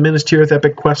complete the Minas Tirith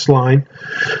Epic Quest line,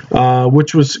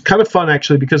 which was kind of fun,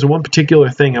 actually, because of one particular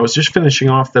thing. I was just finishing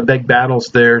off the Beg Battles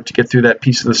there to get through that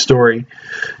piece of the story,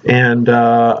 and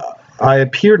I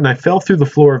appeared and I fell through the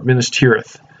floor of Minas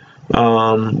Tirith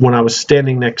when I was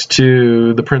standing next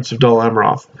to the Prince of Dol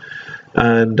Amroth.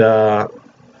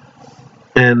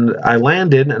 And I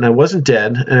landed, and I wasn't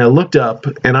dead, and I looked up,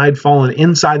 and I'd fallen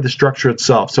inside the structure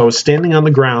itself. So I was standing on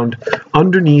the ground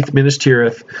underneath Minas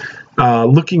Tirith,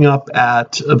 looking up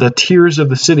at the tiers of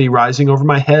the city rising over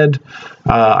my head.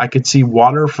 I could see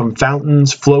water from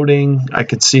fountains floating. I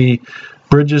could see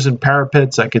bridges and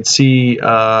parapets. I could see,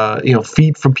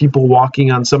 feet from people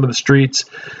walking on some of the streets,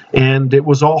 and it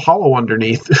was all hollow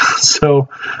underneath. So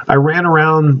I ran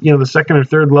around, the second or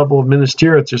third level of Minas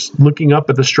Tirith, just looking up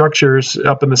at the structures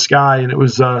up in the sky, and it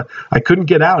was, I couldn't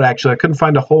get out, actually. I couldn't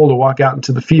find a hole to walk out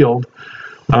into the field.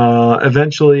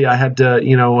 Eventually I had to,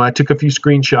 I took a few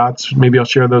screenshots. Maybe I'll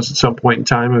share those at some point in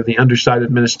time of the underside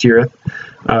of Minas Tirith,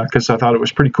 because I thought it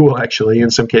was pretty cool, actually,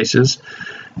 in some cases.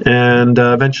 And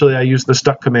eventually I used the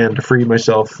stuck command to free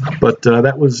myself. But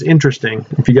that was interesting,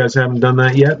 if you guys haven't done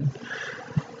that yet.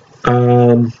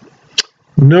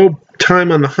 No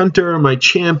time on the Hunter. My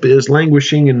champ is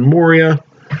languishing in Moria.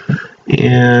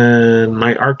 And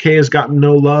my Archaea has gotten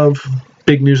no love.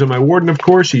 Big news on my Warden, of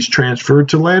course. He's transferred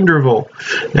to Landrevel.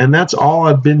 And that's all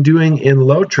I've been doing in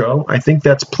Lotro. I think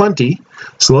that's plenty.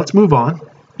 So let's move on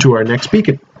to our next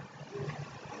beacon.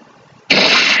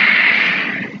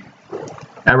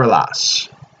 Erelas.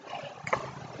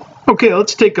 Okay,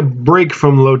 let's take a break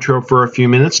from Lotro for a few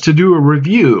minutes to do a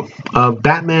review of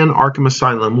Batman Arkham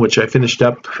Asylum, which I finished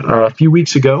up a few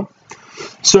weeks ago.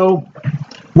 So,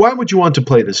 why would you want to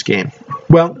play this game?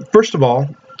 Well, first of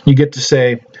all, you get to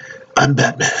say, I'm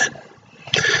Batman.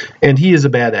 And he is a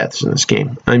badass in this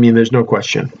game. I mean, there's no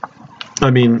question. I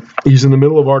mean, he's in the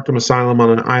middle of Arkham Asylum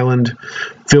on an island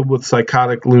filled with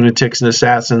psychotic lunatics and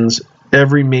assassins.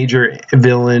 Every major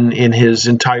villain in his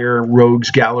entire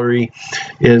rogues gallery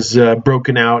is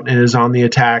broken out and is on the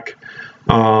attack.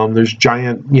 There's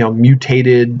giant,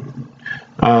 mutated,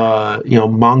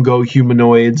 Mongo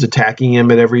humanoids attacking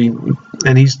him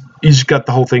and he's got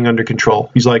the whole thing under control.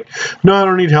 He's like, no, I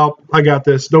don't need help. I got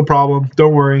this. No problem.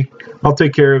 Don't worry. I'll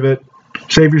take care of it.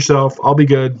 Save yourself. I'll be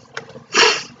good.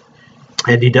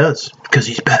 And he does, because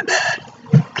he's Batman.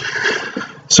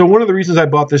 So one of the reasons I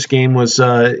bought this game was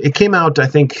it came out, I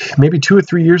think, maybe 2 or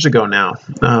 3 years ago now.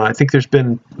 I think there's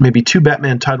been maybe 2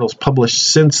 Batman titles published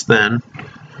since then.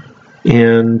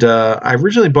 And I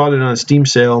originally bought it on a Steam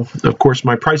sale. Of course,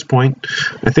 my price point,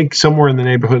 I think somewhere in the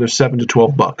neighborhood of $7 to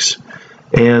 $12.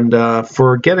 And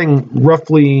for getting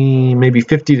roughly maybe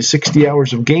 50 to 60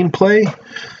 hours of gameplay,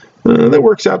 that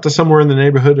works out to somewhere in the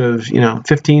neighborhood of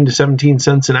 15 to 17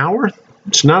 cents an hour.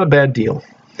 It's not a bad deal.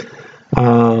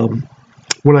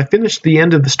 When I finished the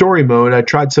end of the story mode, I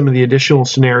tried some of the additional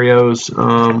scenarios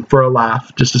for a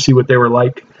laugh, just to see what they were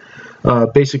like.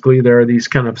 Basically, there are these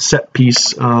kind of set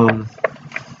piece, fights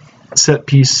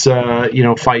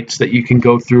that you can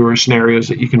go through, or scenarios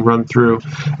that you can run through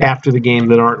after the game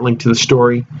that aren't linked to the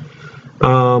story.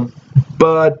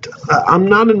 But I'm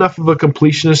not enough of a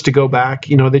completionist to go back.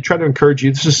 They try to encourage you.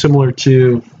 This is similar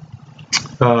to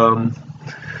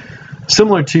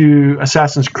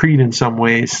Assassin's Creed in some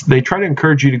ways. They try to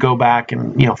encourage you to go back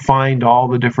and find all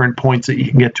the different points that you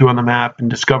can get to on the map and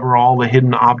discover all the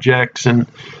hidden objects and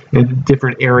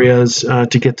different areas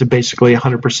to get to basically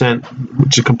 100%,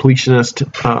 which is a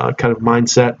completionist kind of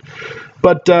mindset.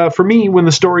 But for me, when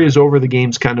the story is over, the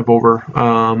game's kind of over,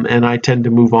 and I tend to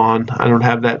move on. I don't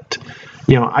have that.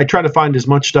 I try to find as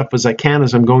much stuff as I can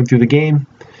as I'm going through the game.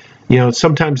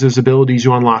 Sometimes there's abilities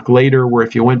you unlock later where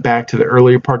if you went back to the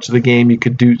earlier parts of the game, you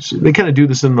could do. They kind of do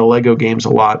this in the Lego games a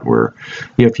lot, where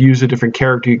if you use a different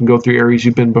character, you can go through areas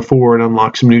you've been before and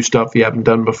unlock some new stuff you haven't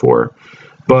done before.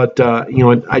 But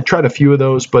I tried a few of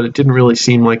those, but it didn't really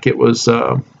seem like it was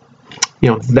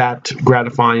that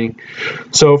gratifying.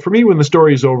 So for me, when the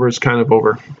story is over, it's kind of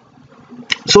over.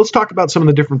 So let's talk about some of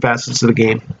the different facets of the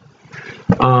game.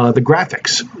 The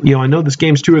graphics. I know this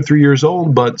game's 2 or 3 years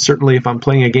old, but certainly if I'm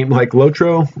playing a game like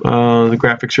Lotro, the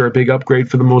graphics are a big upgrade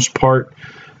for the most part.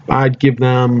 I'd give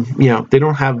them, they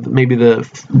don't have maybe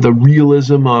the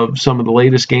realism of some of the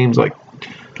latest games not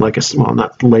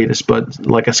the latest, but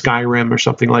like a Skyrim or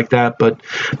something like that, but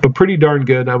pretty darn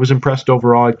good. I was impressed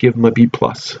overall. I'd give them a B+.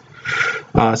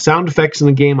 Sound effects in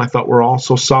the game I thought were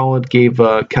also solid. Gave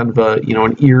kind of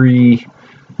an eerie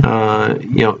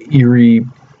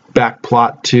back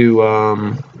plot to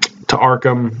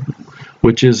Arkham,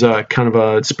 which is kind of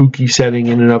a spooky setting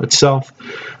in and of itself.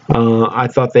 I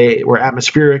thought they were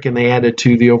atmospheric and they added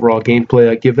to the overall gameplay.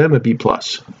 I give them a B+.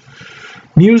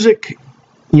 Music,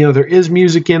 there is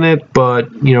music in it, but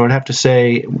I'd have to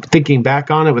say, thinking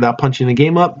back on it without punching the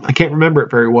game up, I can't remember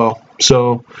it very well.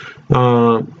 So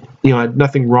I had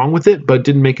nothing wrong with it, but it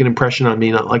didn't make an impression on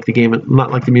me, not like the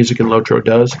music in Lotro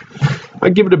does.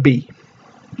 I'd give it a B.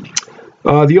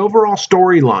 The overall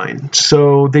storyline.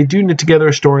 So they do knit together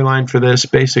a storyline for this.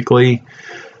 Basically,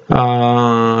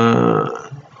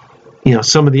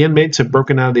 some of the inmates have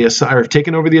broken out of the asylum, or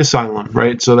taken over the asylum,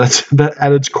 right? So that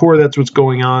at its core, that's what's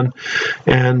going on.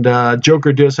 And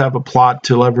Joker does have a plot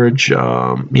to leverage,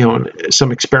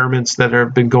 some experiments that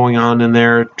have been going on in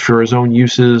there for his own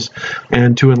uses,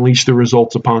 and to unleash the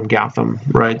results upon Gotham,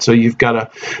 right? So you've got to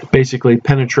basically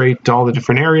penetrate all the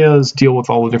different areas, deal with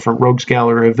all the different rogues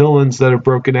gallery of villains that have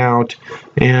broken out,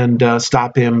 and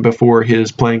stop him before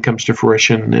his plan comes to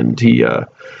fruition, and he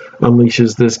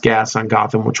unleashes this gas on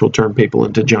Gotham, which will turn people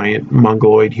into giant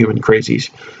mongoloid human crazies.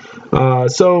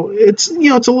 So it's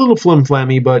it's a little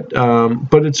flim-flammy,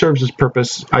 but it serves its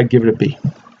purpose. I'd give it a B.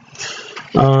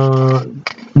 Now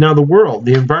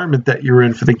the environment that you're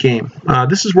in for the game.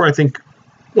 This is where I think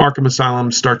Arkham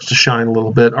Asylum starts to shine a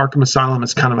little bit. Arkham Asylum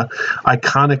is kind of an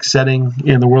iconic setting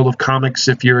in the world of comics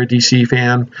if you're a DC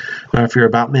fan, if you're a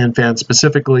Batman fan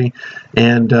specifically,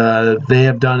 and they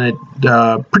have done it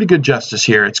pretty good justice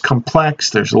here. It's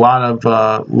complex. There's a lot of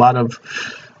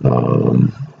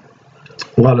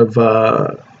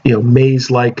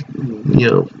maze-like,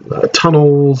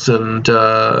 tunnels and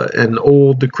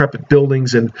old decrepit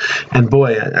buildings, and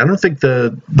boy, I don't think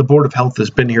the Board of Health has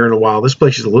been here in a while. This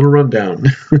place is a little rundown,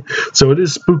 so it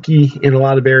is spooky in a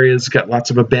lot of areas. It's got lots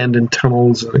of abandoned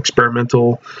tunnels and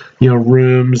experimental,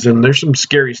 rooms, and there's some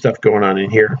scary stuff going on in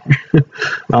here.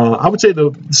 I would say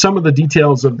some of the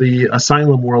details of the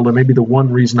Asylum world are maybe the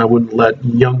one reason I wouldn't let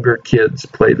younger kids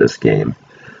play this game.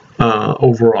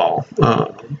 Overall,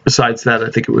 besides that, I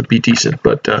think it would be decent.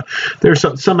 But there's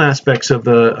some aspects of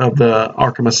the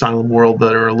Arkham Asylum world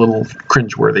that are a little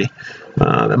cringeworthy.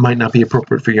 That might not be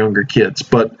appropriate for younger kids.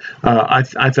 But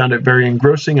I found it very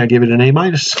engrossing. I gave it an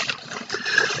A-.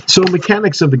 So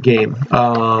mechanics of the game,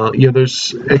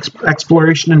 there's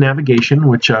exploration and navigation,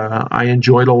 which I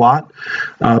enjoyed a lot.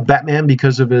 Batman,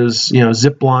 because of his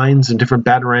zip lines and different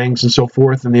batarangs and so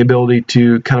forth, and the ability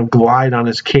to kind of glide on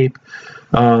his cape.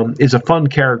 Is a fun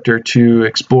character to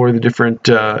explore the different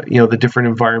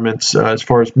environments as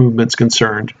far as movement's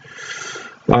concerned.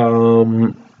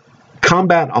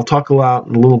 Combat, I'll talk about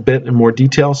in a little bit in more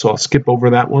detail, so I'll skip over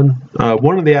that one.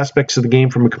 One of the aspects of the game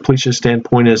from a completion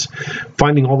standpoint is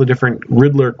finding all the different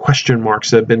Riddler question marks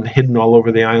that have been hidden all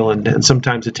over the island, and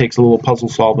sometimes it takes a little puzzle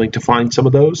solving to find some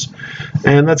of those,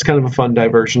 and that's kind of a fun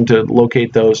diversion to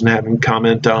locate those and have them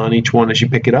comment on each one as you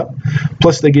pick it up.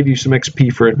 Plus, they give you some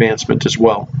XP for advancement as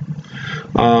well.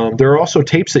 There are also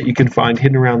tapes that you can find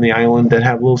hidden around the island that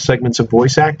have little segments of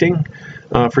voice acting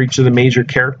for each of the major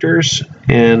characters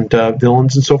and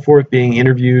villains and so forth, being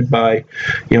interviewed by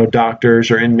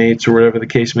doctors or inmates or whatever the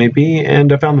case may be.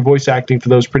 And I found the voice acting for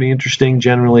those pretty interesting.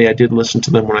 Generally, I did listen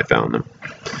to them when I found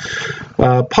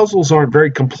them. Puzzles aren't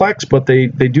very complex, but they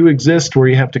do exist where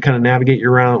you have to kind of navigate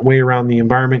your way around the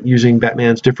environment using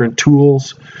Batman's different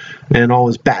tools and all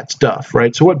his bat stuff,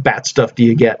 right? So what bat stuff do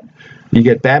you get? You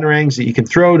get batarangs that you can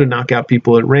throw to knock out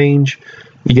people at range.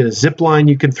 You get a zip line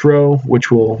you can throw,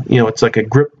 which will, it's like a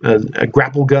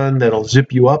grapple gun that'll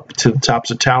zip you up to the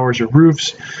tops of towers or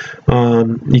roofs.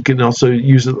 You can also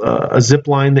use a zip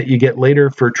line that you get later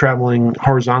for traveling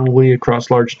horizontally across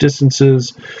large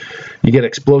distances. You get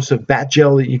explosive bat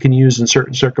gel that you can use in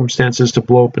certain circumstances to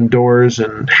blow open doors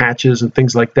and hatches and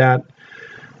things like that.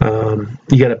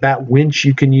 You got a bat winch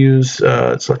you can use.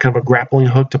 It's like kind of a grappling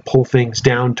hook to pull things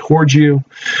down towards you,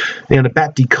 and a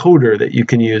bat decoder that you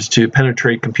can use to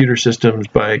penetrate computer systems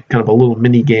by kind of a little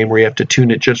mini game where you have to tune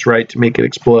it just right to make it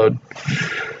explode.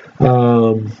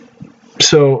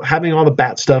 So having all the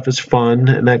bat stuff is fun,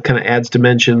 and that kind of adds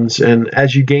dimensions. And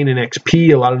as you gain an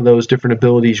XP, a lot of those different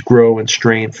abilities grow in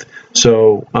strength.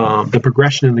 So the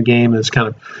progression in the game is kind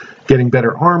of getting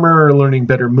better armor, learning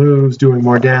better moves, doing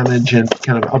more damage, and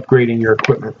kind of upgrading your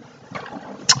equipment.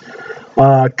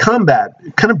 Combat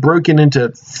kind of broken into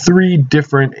three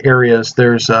different areas.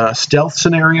 There's a stealth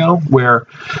scenario where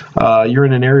you're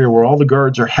in an area where all the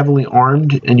guards are heavily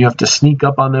armed and you have to sneak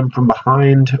up on them from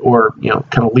behind or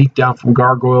kind of leap down from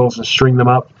gargoyles and string them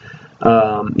up.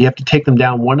 You have to take them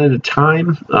down one at a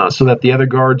time so that the other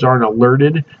guards aren't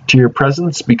alerted to your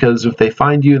presence, because if they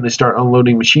find you and they start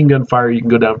unloading machine gun fire, you can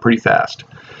go down pretty fast.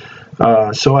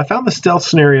 So I found the stealth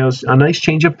scenarios a nice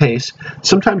change of pace.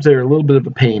 Sometimes they're a little bit of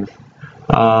a pain.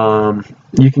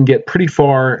 You can get pretty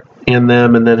far in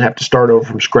them and then have to start over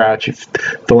from scratch if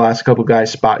the last couple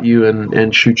guys spot you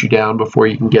and shoot you down before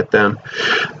you can get them.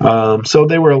 So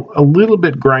they were a little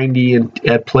bit grindy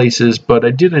at places, but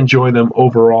I did enjoy them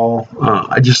overall.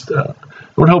 I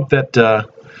would hope that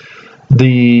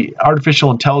the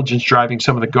artificial intelligence driving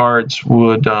some of the guards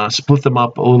would split them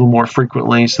up a little more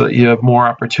frequently so that you have more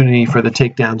opportunity for the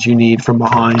takedowns you need from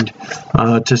behind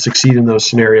to succeed in those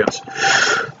scenarios.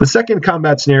 The second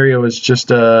combat scenario is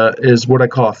is what I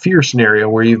call a fear scenario,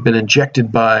 where you've been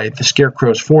injected by the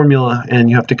Scarecrow's formula and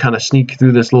you have to kind of sneak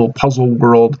through this little puzzle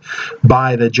world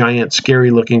by the giant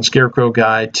scary looking Scarecrow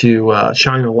guy to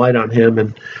shine a light on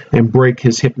him and break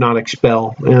his hypnotic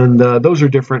spell. And those are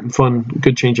different and fun,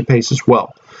 good change of pace as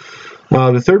well.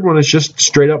 The third one is just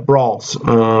straight up brawls,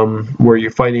 where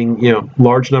you're fighting,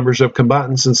 large numbers of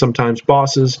combatants and sometimes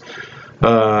bosses.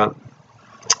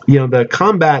 The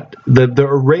combat, the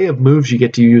array of moves you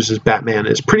get to use as Batman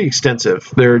is pretty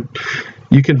extensive.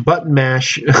 You can button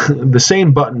mash the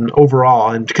same button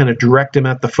overall and kind of direct him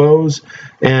at the foes,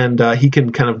 and he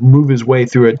can kind of move his way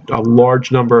through a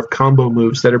large number of combo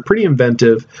moves that are pretty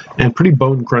inventive and pretty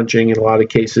bone crunching in a lot of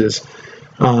cases.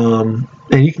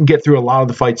 And you can get through a lot of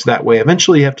the fights that way.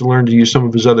 Eventually, you have to learn to use some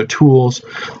of his other tools,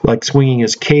 like swinging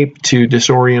his cape to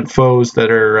disorient foes that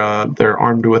are they're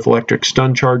armed with electric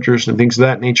stun chargers and things of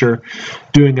that nature,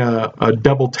 doing a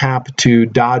double tap to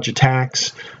dodge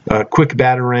attacks, a quick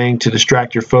batarang to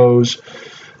distract your foes.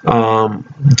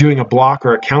 doing a block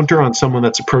or a counter on someone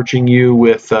that's approaching you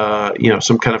with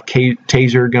some kind of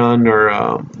taser gun or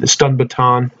a stun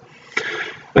baton.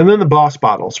 And then the boss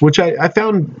battles, which I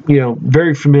found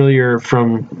very familiar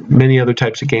from many other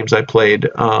types of games I played.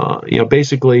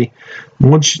 Basically,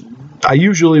 I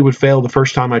usually would fail the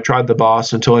first time I tried the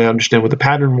boss until I understand what the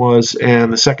pattern was,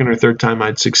 and the second or third time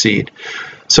I'd succeed.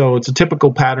 So it's a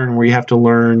typical pattern where you have to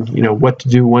learn, what to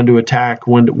do, when to attack,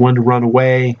 when to run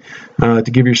away, to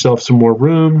give yourself some more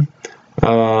room.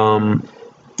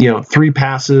 3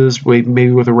 passes,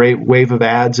 maybe with a wave of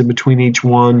ads in between each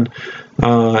one,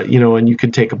 and you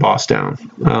can take a boss down.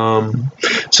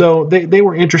 So they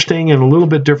were interesting and a little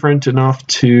bit different enough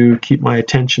to keep my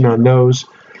attention on those.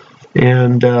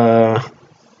 And, and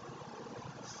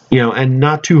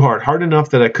not too hard enough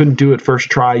that I couldn't do it first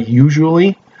try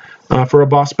usually for a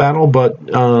boss battle, but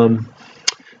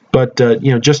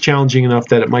just challenging enough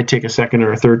that it might take a second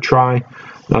or a third try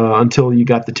until you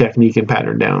got the technique and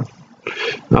pattern down.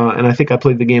 And I think I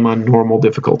played the game on normal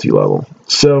difficulty level.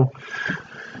 So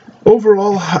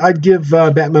overall, I'd give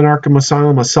Batman Arkham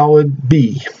Asylum a solid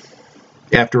B.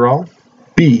 After all,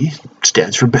 B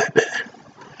stands for Batman.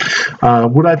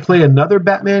 Would I play another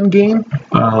Batman game?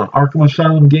 Arkham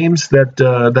Asylum games that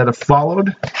have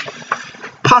followed?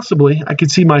 Possibly. I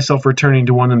could see myself returning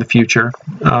to one in the future.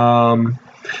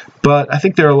 But I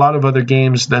think there are a lot of other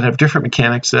games that have different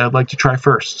mechanics that I'd like to try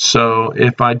first. So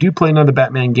if I do play another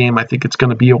Batman game, I think it's going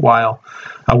to be a while.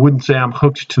 I wouldn't say I'm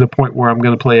hooked to the point where I'm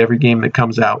going to play every game that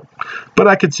comes out. But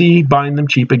I could see buying them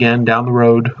cheap again down the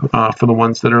road for the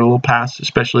ones that are a little past,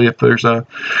 especially if there's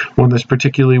one that's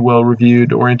particularly well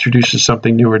reviewed or introduces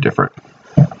something new or different.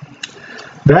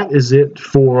 That is it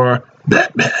for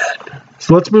Batman.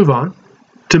 So let's move on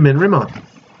to Min Rimon.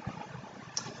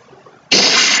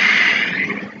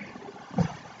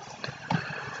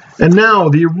 And now,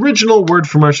 the original word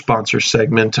from our sponsor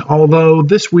segment, although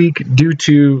this week, due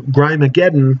to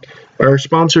Grimageddon, our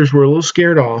sponsors were a little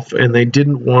scared off, and they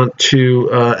didn't want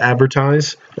to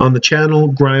advertise on the channel.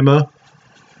 Grima,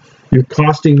 you're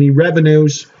costing me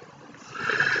revenues.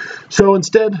 So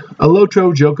instead, a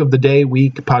Lotro Joke of the Day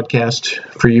week podcast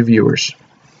for you viewers.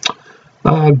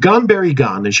 Gonberry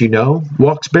Gon, as you know,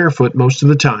 walks barefoot most of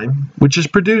the time, which has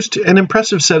produced an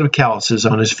impressive set of calluses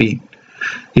on his feet.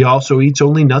 He also eats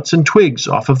only nuts and twigs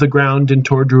off of the ground in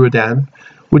Tor Druidan,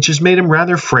 which has made him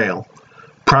rather frail.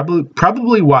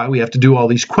 Probably why we have to do all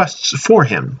these quests for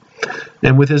him.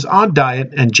 And with his odd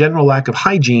diet and general lack of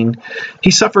hygiene,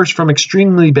 he suffers from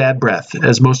extremely bad breath,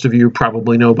 as most of you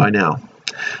probably know by now.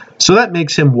 So that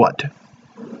makes him what?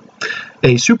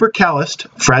 A super calloused,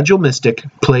 fragile mystic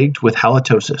plagued with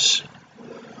halitosis.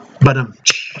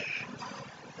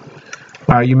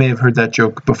 You may have heard that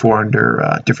joke before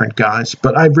under different guise,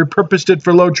 but I've repurposed it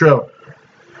for Lotro.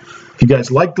 If you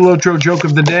guys like the Lotro Joke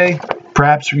of the Day,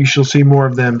 perhaps we shall see more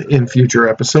of them in future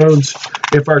episodes.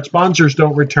 If our sponsors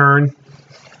don't return,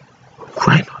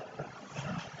 crime.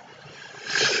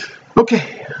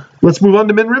 Okay, let's move on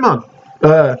to Min Rimon.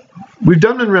 We've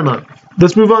done Min Rimon.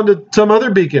 Let's move on to some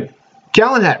other beacon.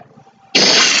 Calenhat.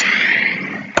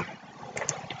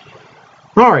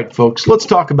 All right, folks, let's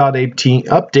talk about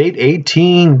Update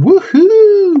 18.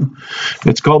 Woohoo!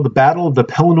 It's called the Battle of the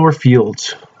Pelennor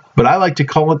Fields, but I like to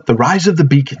call it the Rise of the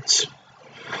Beacons.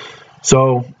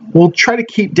 So we'll try to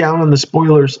keep down on the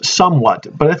spoilers somewhat,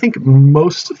 but I think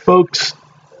most folks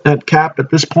at CAP at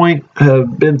this point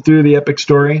have been through the epic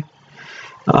story.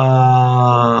 But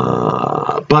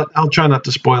I'll try not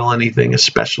to spoil anything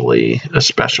especially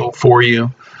special for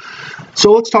you.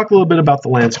 So let's talk a little bit about the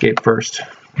landscape first.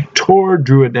 Tor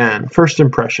Druidan, first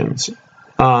impressions.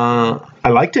 I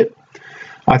liked it.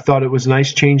 I thought it was a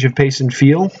nice change of pace and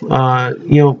feel.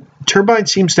 Turbine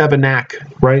seems to have a knack,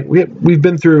 right? We've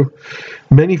been through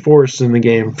many forests in the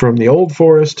game, from the Old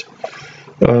Forest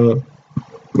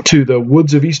to the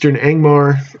woods of Eastern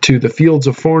Angmar, to the fields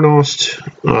of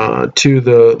Fornost, to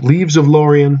the leaves of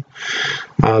Lorien,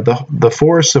 the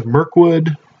forests of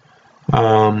Mirkwood,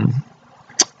 some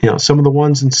of the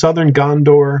ones in southern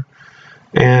Gondor,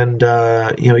 and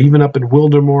even up in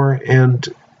Wildermore, and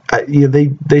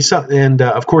they saw, and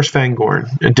of course Fangorn,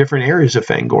 and different areas of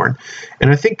Fangorn.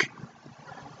 And I think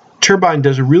Turbine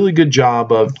does a really good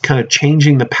job of kind of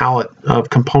changing the palette of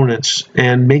components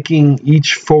and making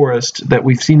each forest that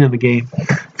we've seen in the game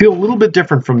feel a little bit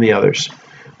different from the others,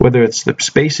 whether it's the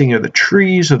spacing of the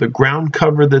trees or the ground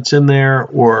cover that's in there,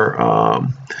 or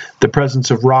the presence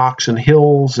of rocks and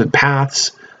hills and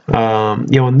paths.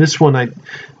 In this one,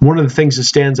 one of the things that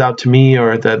stands out to me,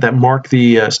 or that mark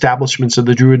the establishments of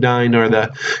the Druidine, are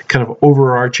the kind of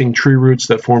overarching tree roots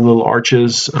that form little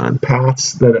arches and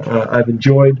paths that I've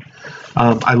enjoyed.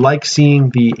 I like seeing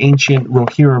the ancient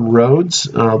Rohirrim roads,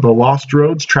 the lost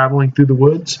roads traveling through the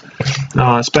woods,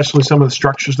 especially some of the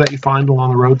structures that you find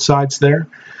along the roadsides there.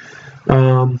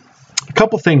 A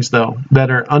couple things, though, that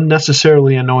are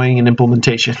unnecessarily annoying in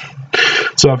implementation.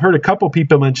 So I've heard a couple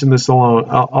people mention this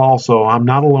also. I'm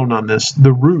not alone on this.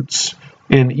 The routes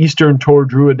in eastern Tor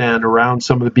Druidan around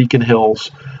some of the Beacon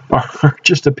Hills are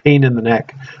just a pain in the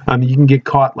neck. You can get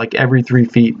caught like every 3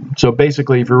 feet. So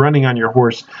basically, if you're running on your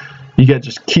horse, you got to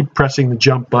just keep pressing the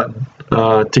jump button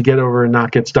to get over and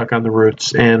not get stuck on the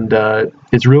roots. And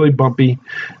it's really bumpy,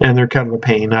 and they're kind of a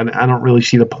pain. I don't really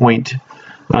see the point.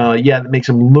 It makes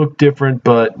them look different,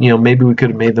 but maybe we could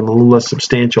have made them a little less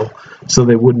substantial so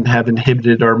they wouldn't have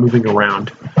inhibited our moving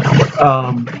around.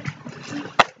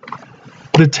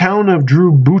 The town of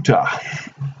Drubuta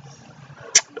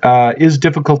is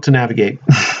difficult to navigate.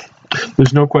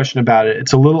 There's no question about it.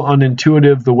 It's a little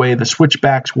unintuitive the way the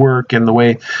switchbacks work and the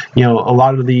way a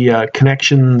lot of the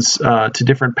connections to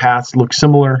different paths look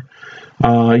similar.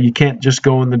 You can't just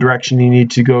go in the direction you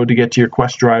need to go to get to your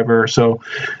quest driver. So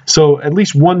at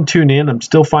least one tune in, I'm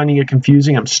still finding it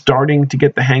confusing. I'm starting to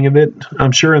get the hang of it.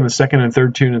 I'm sure in the second and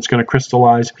third tune it's going to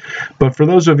crystallize. But for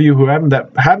those of you who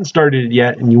haven't started it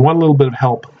yet and you want a little bit of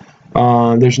help,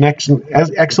 there's an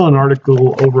excellent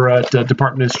article over at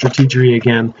Department of Strategy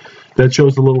again that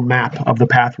shows a little map of the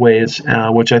pathways,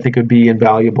 which I think would be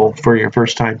invaluable for your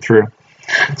first time through.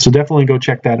 So definitely go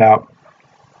check that out.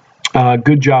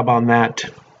 Good job on that.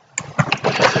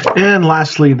 And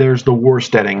lastly, there's the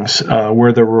Warsteadings,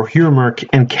 where the Rohirrim are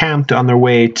encamped on their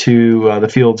way to the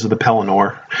fields of the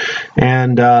Pelennor.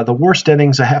 And the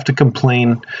Warsteadings, I have to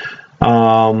complain.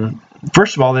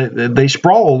 First of all, they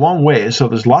sprawl a long way, so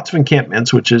there's lots of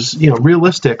encampments, which is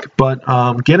realistic,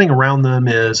 but getting around them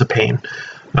is a pain.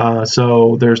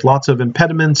 So there's lots of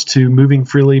impediments to moving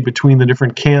freely between the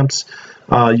different camps.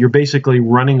 You're basically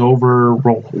running over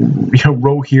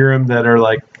Rohirrim that are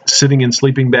like sitting in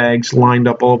sleeping bags lined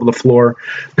up all over the floor.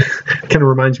 Kind of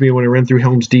reminds me of when I ran through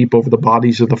Helm's Deep over the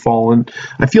bodies of the fallen.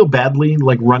 I feel badly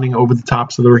like running over the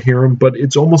tops of the Rohirrim, but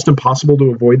it's almost impossible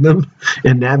to avoid them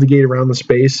and navigate around the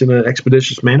space in an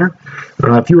expeditious manner.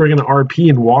 If you were going to RP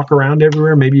and walk around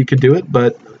everywhere, maybe you could do it,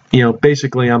 but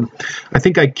basically, I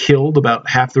think I killed about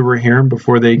half the Rohirrim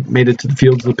before they made it to the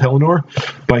fields of the Pelennor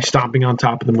by stomping on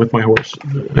top of them with my horse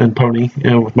and pony,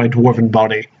 with my dwarven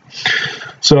body.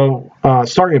 So,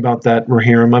 sorry about that,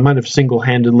 Rohirrim. I might have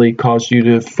single-handedly caused you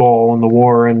to fall in the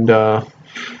war and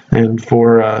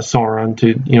for Sauron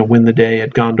to win the day at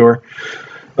Gondor.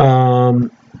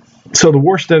 So the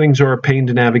Warsteadings are a pain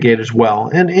to navigate as well,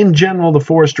 and in general, the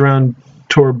forest around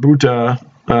Tor Buta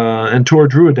and Tor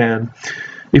Druidan.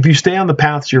 If you stay on the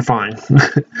paths, you're fine.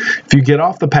 If you get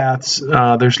off the paths,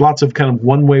 there's lots of kind of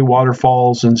one-way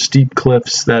waterfalls and steep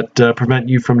cliffs that prevent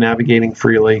you from navigating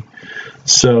freely.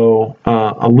 So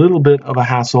a little bit of a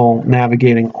hassle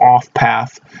navigating off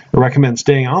path. I recommend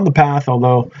staying on the path,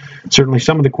 although certainly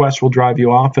some of the quests will drive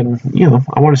you off. And,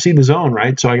 I want to see the zone,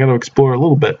 right? So I got to explore a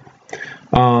little bit.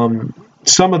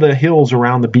 Some of the hills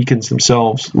around the beacons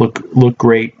themselves look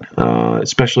great,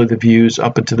 especially the views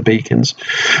up into the beacons.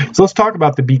 So let's talk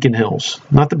about the Beacon Hills,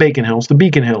 not the Bacon Hills, the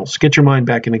Beacon Hills. Get your mind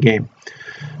back in the game.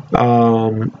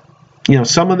 Some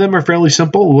of them are fairly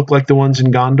simple, look like the ones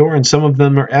in Gondor, and some of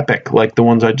them are epic, like the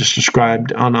ones I just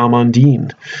described on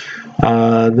Amandine.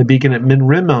 The beacon at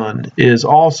Minrimon is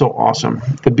also awesome.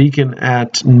 The beacon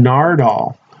at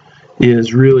Nardal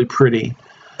is really pretty.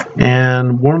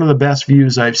 And one of the best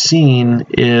views I've seen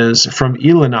is from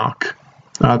Ilanak,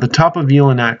 the top of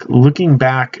Ilanak, looking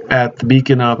back at the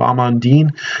beacon of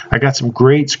Amandine. I got some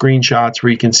great screenshots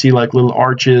where you can see like little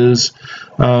arches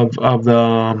of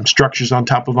the structures on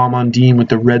top of Amandine with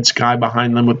the red sky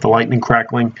behind them with the lightning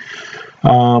crackling.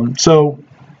 So,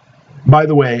 by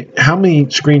the way, how many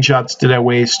screenshots did I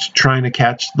waste trying to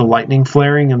catch the lightning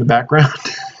flaring in the background?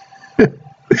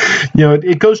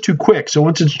 It goes too quick. So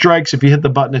once it strikes, if you hit the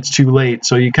button, it's too late.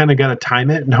 So you kind of got to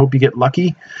time it and hope you get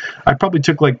lucky. I probably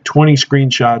took like 20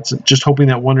 screenshots, just hoping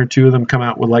that one or two of them come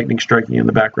out with lightning striking in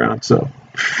the background. So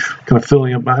kind of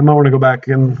filling up. I might want to go back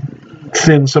and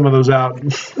thin some of those out,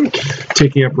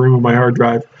 taking up room on my hard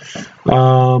drive.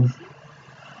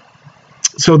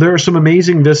 So there are some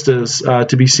amazing vistas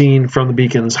to be seen from the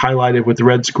beacons, highlighted with the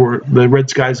red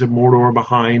skies of Mordor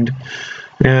behind.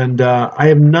 And I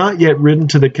have not yet ridden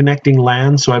to the connecting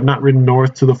lands, so I've not ridden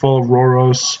north to the Fall of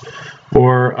Rhoros,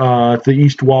 or the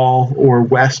East Wall, or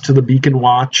west to the Beacon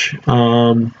Watch.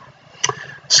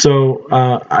 So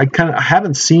I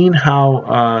haven't seen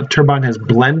how Turbine has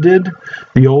blended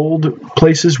the old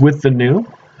places with the new.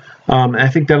 I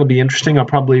think that'll be interesting. I'll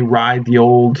probably ride the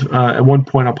old, at one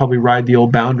point, I'll probably ride the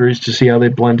old boundaries to see how they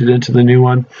blended into the new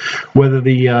one, whether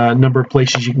the number of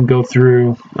places you can go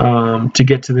through to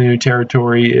get to the new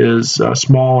territory is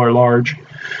small or large.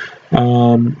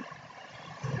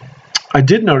 I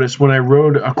did notice when I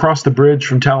rode across the bridge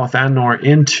from Talath Andor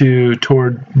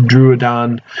toward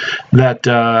Druadan that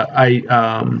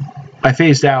I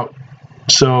phased out.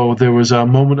 So there was a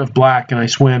moment of black, and I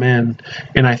swam in,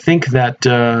 and I think that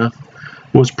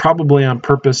was probably on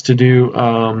purpose to do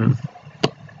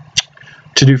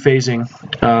phasing,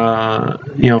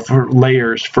 for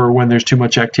layers for when there's too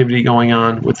much activity going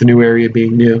on with the new area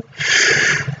being new.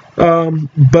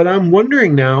 But I'm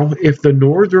wondering now if the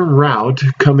northern route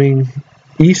coming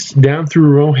east down through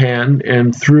Rohan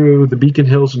and through the Beacon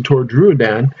Hills and toward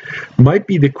Druadan might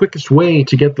be the quickest way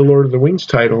to get the Lord of the Wings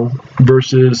title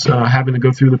versus having to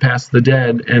go through the Pass of the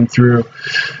Dead and through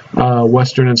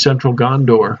western and central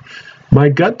Gondor. My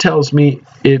gut tells me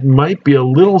it might be a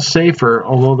little safer,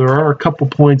 although there are a couple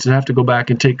points that I have to go back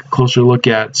and take a closer look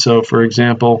at. So, for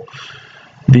example,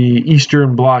 the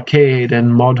Eastern Blockade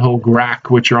and Modhol Grak,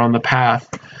 which are on the path,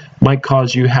 might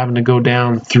cause you having to go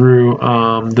down through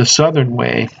the southern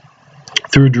way,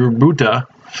 through Drubuta,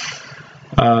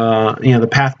 the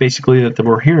path basically that the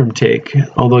Rohirrim take,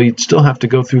 although you'd still have to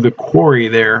go through the quarry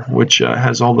there, which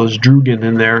has all those Drugan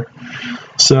in there.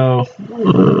 So,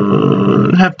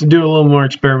 have to do a little more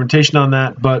experimentation on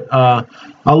that, but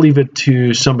I'll leave it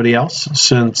to somebody else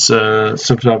since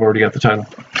I've already got the title.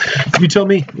 You tell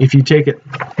me if you take it,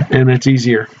 and it's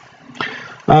easier.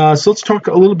 So let's talk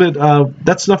a little bit.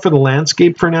 That's enough for the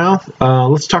landscape for now.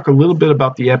 Let's talk a little bit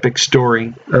about the epic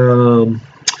story.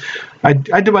 I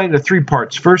divided it into 3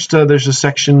 parts. First, there's a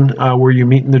section where you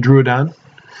meet in the Druadan,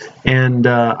 and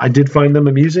I did find them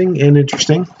amusing and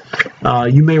interesting.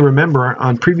 You may remember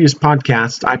on previous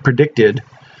podcasts I predicted,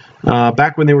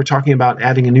 back when they were talking about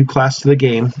adding a new class to the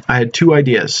game, I had 2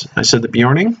 ideas. I said the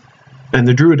Bjorning and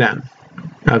the Druadan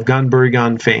of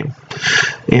Gon-Burigan fame.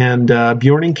 And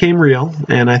Bjorning came real,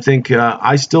 and I think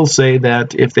I still say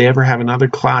that if they ever have another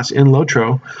class in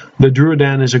Lotro, the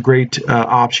Druadan is a great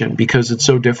option because it's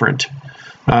so different.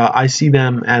 I see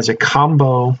them as a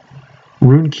combo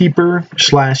Runekeeper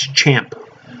 / champ.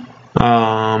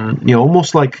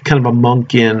 Almost like kind of a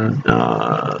monk in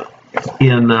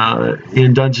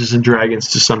Dungeons and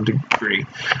Dragons to some degree.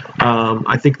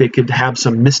 I think they could have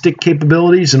some mystic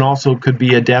capabilities and also could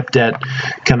be adept at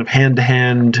kind of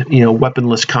hand-to-hand,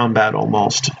 weaponless combat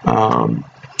almost.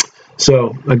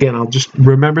 So again, I'll just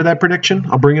remember that prediction.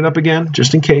 I'll bring it up again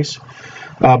just in case.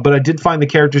 But I did find the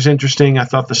characters interesting. I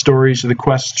thought the stories or the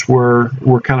quests were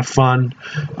kind of fun.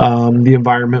 The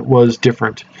environment was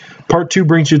different. Part 2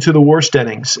 brings you to the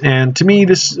Warsteadings. And to me,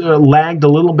 this lagged a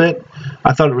little bit.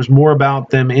 I thought it was more about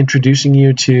them introducing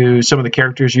you to some of the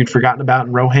characters you'd forgotten about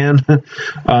in Rohan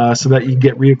so that you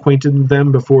get reacquainted with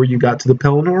them before you got to the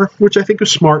Pelennor, which I think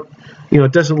was smart.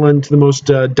 It doesn't lend to the most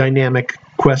dynamic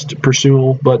quest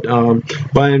pursual, but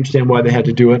I understand why they had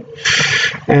to do it.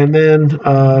 And then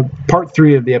part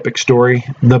 3 of the epic story,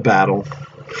 the battle.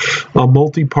 A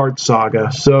multi-part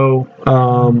saga. So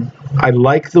I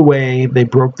like the way they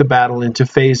broke the battle into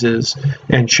phases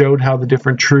and showed how the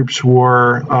different troops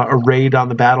were arrayed on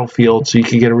the battlefield so you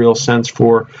could get a real sense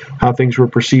for how things were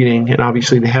proceeding. And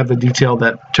obviously they have the detail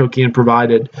that Tolkien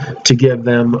provided to give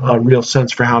them a real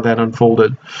sense for how that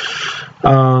unfolded.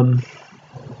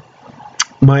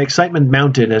 My excitement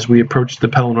mounted as we approached the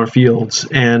Pelennor Fields,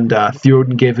 and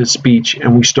Theoden gave his speech,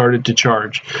 and we started to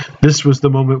charge. This was the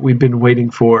moment we'd been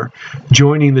waiting for,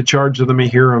 joining the charge of the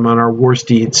Rohirrim on our war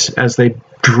steeds as they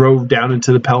drove down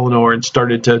into the Pelennor and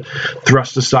started to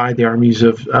thrust aside the armies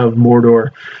of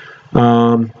Mordor.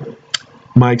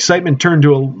 My excitement turned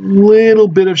to a little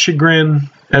bit of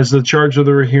chagrin as the charge of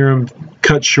the Rohirrim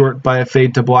cut short by a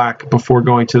fade to black before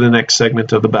going to the next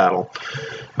segment of the battle.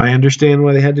 I understand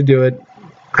why they had to do it.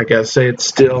 I gotta say it's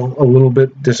still a little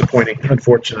bit disappointing,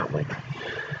 unfortunately.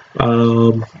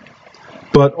 But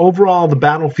overall, the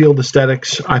battlefield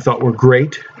aesthetics I thought were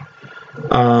great.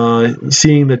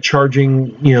 Seeing the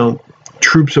charging,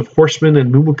 troops of horsemen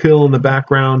and Mumakil in the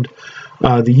background,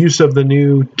 the use of the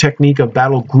new technique of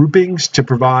battle groupings to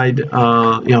provide,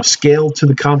 scale to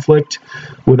the conflict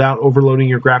without overloading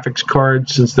your graphics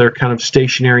cards, since they're kind of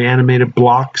stationary animated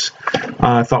blocks,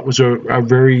 I thought was a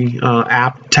very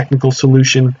apt technical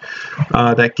solution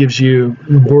that gives you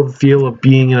more of a feel of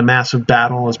being in a massive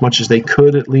battle as much as they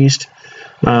could at least,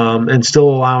 and still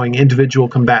allowing individual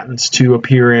combatants to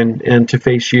appear and to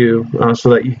face you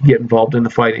so that you can get involved in the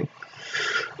fighting.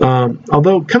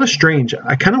 Although kind of strange,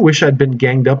 I kind of wish I'd been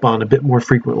ganged up on a bit more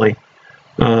frequently.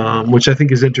 which I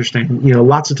think is interesting.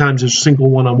 Lots of times there's single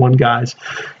one-on-one guys,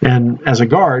 and as a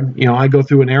guard, I go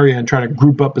through an area and try to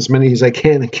group up as many as I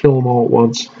can and kill them all at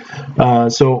once.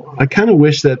 So I kind of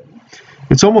wish that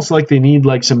it's almost like they need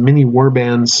like some mini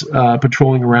warbands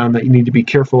patrolling around that you need to be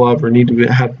careful of, or need to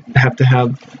have to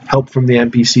have help from the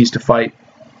NPCs to fight.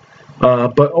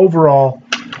 But overall,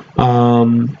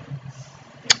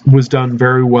 was done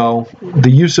very well. The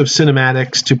use of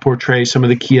cinematics to portray some of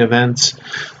the key events,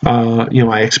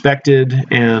 I expected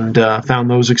and found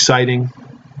those exciting.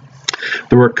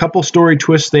 There were a couple story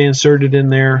twists they inserted in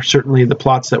there, certainly the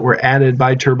plots that were added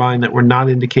by Turbine that were not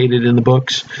indicated in the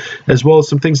books, as well as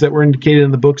some things that were indicated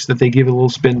in the books that they gave a little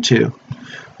spin to.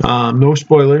 No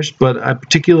spoilers, but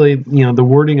particularly, the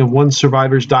wording of one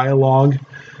survivor's dialogue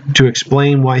to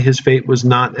explain why his fate was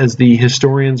not as the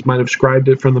historians might have described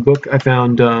it from the book, I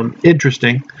found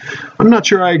interesting. I'm not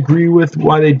sure I agree with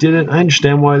why they did it. I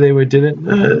understand why they did it.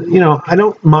 I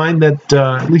don't mind that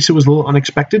at least it was a little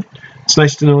unexpected. It's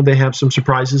nice to know they have some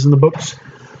surprises in the books.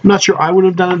 I'm not sure I would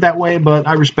have done it that way, but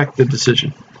I respect the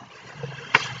decision.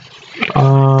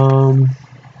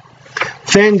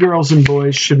 Fangirls and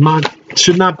boys should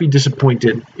not be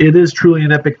disappointed. It is truly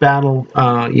an epic battle.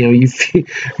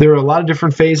 There are a lot of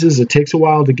different phases. It takes a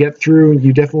while to get through.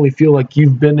 You definitely feel like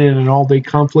you've been in an all-day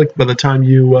conflict by the time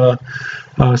you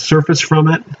surface from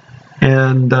it,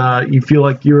 and you feel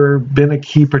like you've been a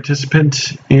key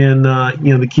participant in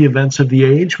the key events of the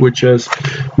age, which is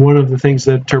one of the things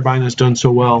that Turbine has done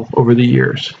so well over the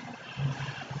years.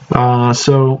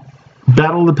 So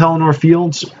Battle of the Pelennor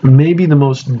Fields, maybe the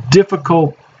most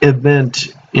difficult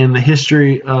event in the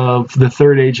history of the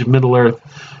Third Age of Middle-earth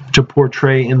to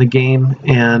portray in the game,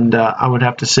 and I would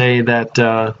have to say that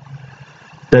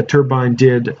that Turbine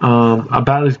did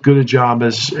about as good a job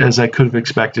as I could have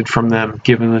expected from them,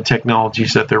 given the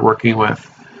technologies that they're working with.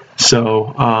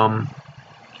 So,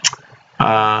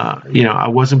 I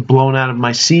wasn't blown out of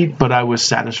my seat, but I was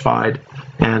satisfied,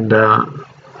 and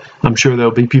I'm sure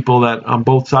there'll be people that on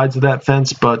both sides of that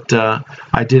fence, but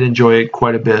I did enjoy it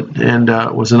quite a bit, and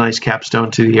it was a nice capstone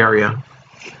to the area.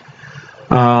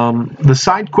 The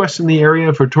side quests in the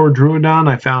area for Tor Druidon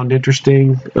I found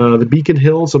interesting. The Beacon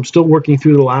Hills, I'm still working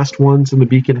through the last ones in the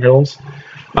Beacon Hills.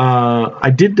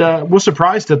 I was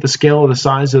surprised at the scale of the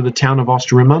size of the town of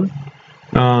Osterrimmon.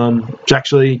 It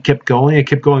actually kept going. It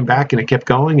kept going back, and it kept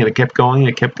going, and it kept going, and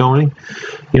it kept going.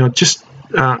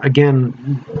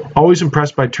 Again, always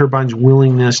impressed by Turbine's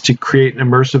willingness to create an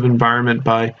immersive environment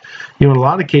by, in a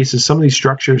lot of cases, some of these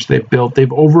structures they've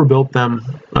overbuilt them.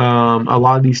 A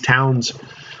lot of these towns,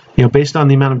 based on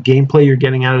the amount of gameplay you're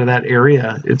getting out of that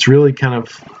area, it's really kind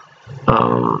of,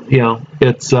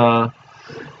 it's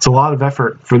a lot of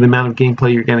effort for the amount of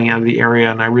gameplay you're getting out of the area,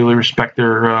 and I really respect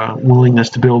their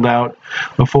willingness to build out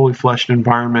a fully fleshed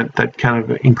environment that kind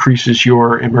of increases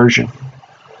your immersion.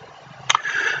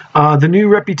 The new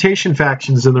reputation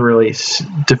factions in the release.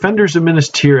 Defenders of Minas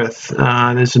Tirith.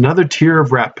 There's another tier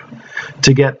of rep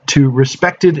to get to.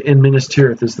 Respected in Minas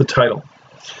Tirith is the title.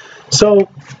 So,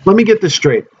 let me get this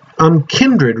straight. I'm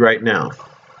Kindred right now.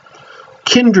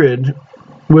 Kindred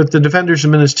with the Defenders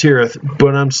of Minas Tirith,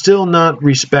 but I'm still not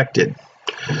respected.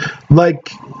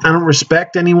 Like, I don't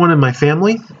respect anyone in my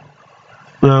family?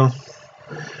 Well,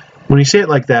 when you say it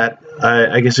like that,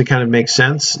 I guess it kind of makes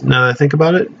sense now that I think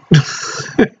about it.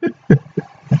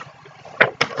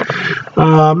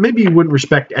 Maybe you wouldn't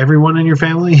respect everyone in your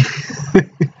family.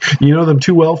 You know them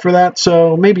too well for that,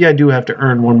 so maybe I do have to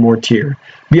earn one more tier.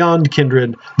 Beyond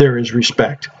Kindred, there is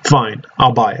respect. Fine,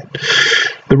 I'll buy it.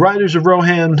 The Riders of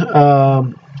Rohan,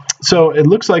 so it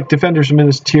looks like Defenders of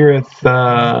Minas Tirith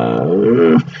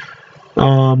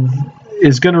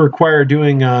is going to require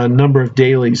doing a number of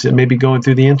dailies and maybe going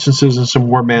through the instances and some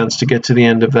warbands to get to the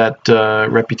end of that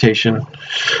reputation.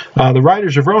 The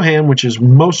Riders of Rohan, which is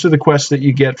most of the quests that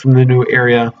you get from the new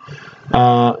area,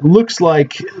 looks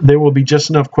like there will be just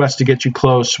enough quests to get you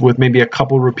close with maybe a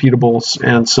couple repeatables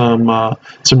and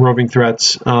some roving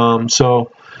threats.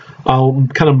 So I'll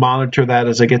kind of monitor that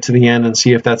as I get to the end and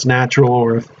see if that's natural,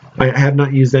 or if I have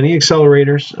not used any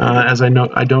accelerators, as I know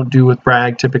I don't do with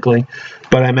Bragg typically,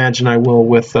 but I imagine I will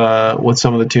with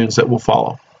some of the tunes that will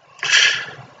follow.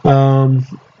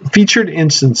 Featured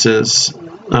instances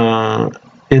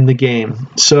in the game.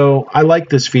 So I like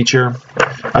this feature.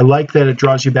 I like that it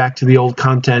draws you back to the old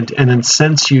content and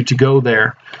incents you to go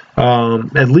there.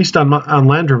 At least on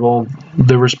Landreval,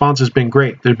 the response has been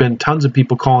great. There have been tons of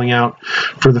people calling out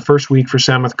for the first week for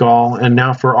Sammath Gall and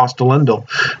now for Ostelendal.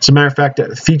 As a matter of fact,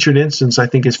 a featured instance, I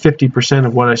think, is 50%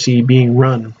 of what I see being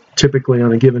run typically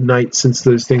on a given night since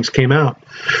those things came out,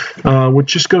 which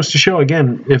just goes to show,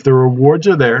 again, if the rewards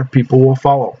are there, people will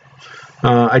follow.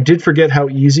 I did forget how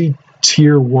easy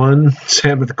Tier 1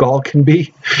 Mammoth Gall can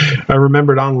be. I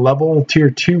remembered on level Tier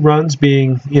 2 runs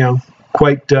being,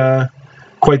 quite the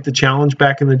challenge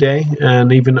back in the day,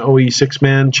 and even OE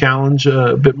 6-man challenge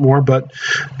a bit more. But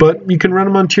you can run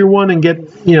them on Tier 1 and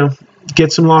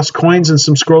get some lost coins and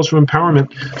some scrolls from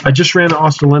empowerment. I just ran an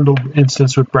Austin Lendl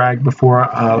instance with Bragg before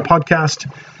the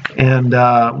podcast, and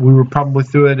we were probably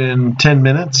through it in 10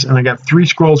 minutes, and I got 3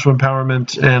 scrolls from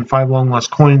empowerment and 5 long lost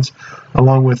coins,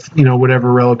 along with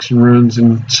whatever relics and runes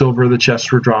and silver the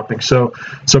chests were dropping. So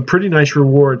pretty nice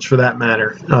rewards for that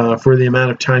matter, for the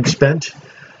amount of time spent.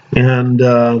 And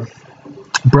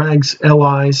Bragg's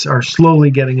LIs are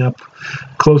slowly getting up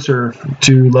closer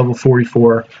to level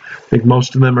 44. I think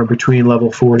most of them are between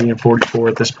level 40 and 44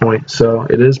 at this point, so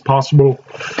it is possible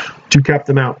to cap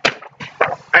them out.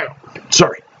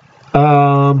 Sorry.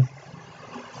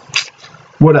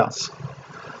 What else?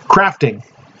 Crafting.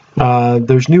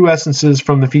 There's new essences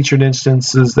from the featured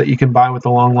instances that you can buy with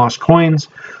the long lost coins.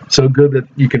 So good that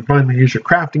you can finally use your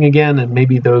crafting again, and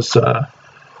maybe those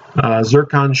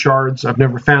Zircon shards. I've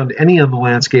never found any on the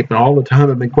landscape, and all the time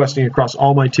I've been questing across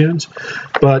all my tunes.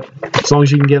 But as long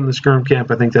as you can get in the skirm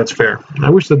camp, I think that's fair.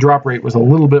 I wish the drop rate was a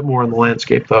little bit more on the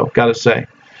landscape, though, gotta say.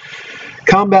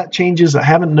 Combat changes, I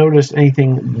haven't noticed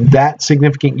anything that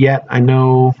significant yet. I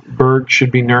know Berg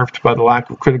should be nerfed by the lack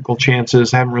of critical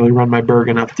chances. I haven't really run my Berg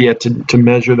enough yet to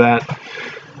measure that.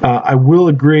 I will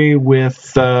agree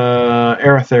with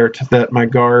Arathert that my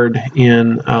guard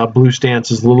in blue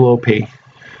stance is a little OP.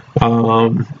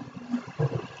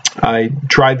 I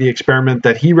tried the experiment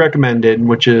that he recommended,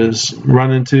 which is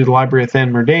run into the Library of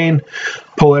Than Murdain,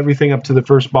 pull everything up to the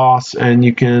first boss, and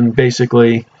you can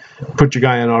basically put your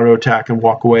guy on auto attack and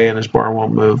walk away and his bar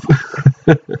won't move.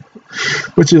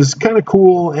 Which is kind of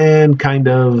cool and kind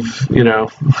of, a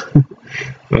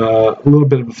little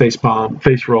bit of a face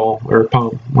roll, or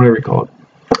palm, whatever you call it.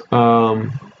 A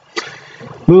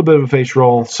little bit of a face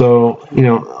roll, so,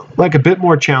 like a bit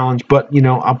more challenge, but,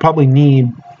 I'll probably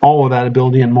need all of that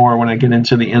ability and more when I get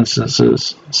into the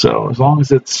instances. So as long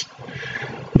as it's,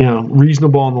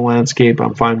 reasonable on the landscape,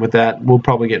 I'm fine with that. We'll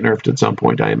probably get nerfed at some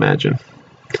point, I imagine.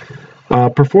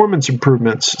 Performance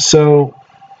improvements. So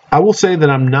I will say that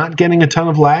I'm not getting a ton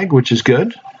of lag, which is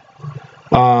good.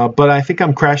 But I think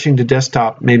I'm crashing to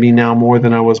desktop maybe now more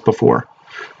than I was before.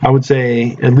 I would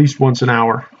say at least once an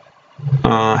hour,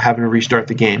 having to restart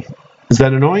the game. Is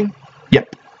that annoying?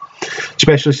 Yep.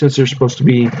 Especially since they're supposed to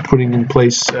be putting in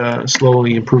place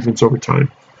slowly improvements over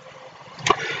time.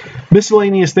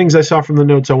 Miscellaneous things I saw from the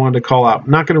notes I wanted to call out.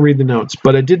 I'm not going to read the notes,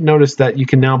 but I did notice that you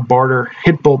can now barter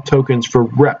hit bolt tokens for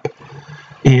rep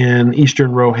in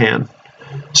Eastern Rohan.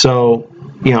 So,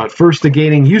 at first the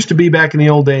gating used to be back in the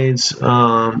old days,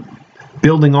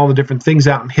 building all the different things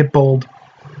out in Hitbold,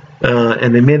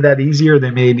 and they made that easier.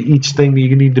 They made each thing that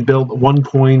you need to build 1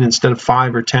 coin instead of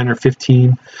 5 or 10 or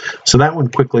 15. So that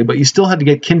went quickly, but you still had to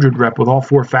get Kindred rep with all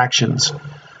 4 factions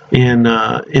in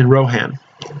Rohan.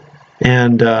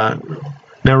 And now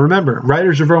remember,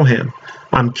 Riders of Rohan.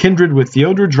 I'm kindred with the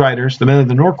Eldridge Riders, the men of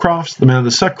the Norcrofts, the men of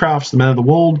the Suckcrofts, the men of the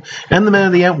Wold, and the men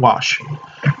of the Entwash,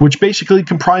 which basically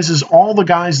comprises all the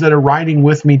guys that are riding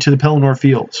with me to the Pelennor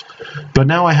Fields. But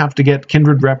now I have to get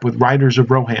kindred rep with Riders of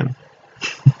Rohan,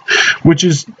 which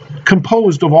is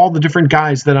composed of all the different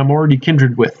guys that I'm already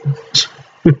kindred with.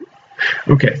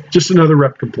 Okay, just another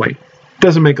rep complaint.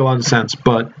 Doesn't make a lot of sense,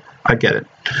 but I get it.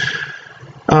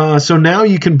 So now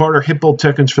you can barter Hitbolt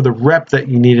tokens for the rep that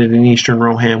you needed in Eastern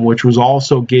Rohan, which was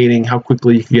also gating how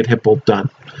quickly you could get Hitbolt done.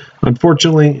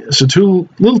 Unfortunately, a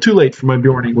little too late for my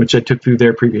Bjorni, which I took through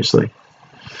there previously.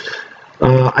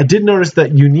 I did notice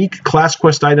that unique class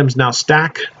quest items now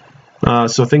stack.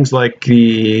 So things like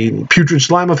the Putrid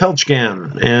Slime of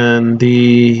Helchgan and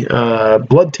the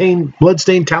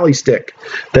Bloodstained Tally Stick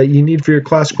that you need for your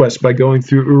class quest by going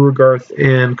through Urugarth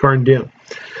and Karn Dim.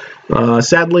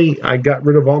 Sadly, I got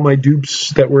rid of all my dupes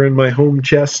that were in my home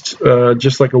chest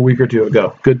just like a week or two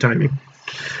ago. Good timing.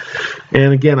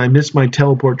 And again, I miss my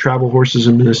teleport travel horses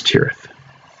in Minas Tirith.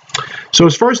 So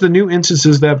as far as the new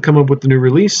instances that have come up with the new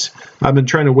release, I've been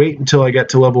trying to wait until I get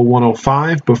to level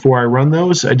 105 before I run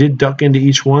those. I did duck into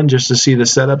each one just to see the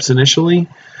setups initially.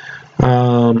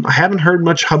 I haven't heard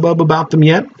much hubbub about them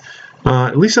yet.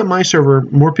 At least on my server,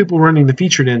 more people running the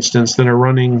featured instance than are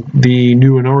running the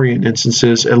new Anorian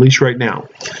instances, at least right now.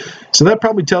 So that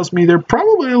probably tells me they're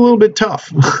probably a little bit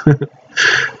tough.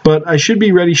 But I should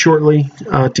be ready shortly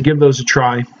to give those a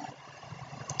try.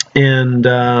 And,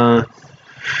 I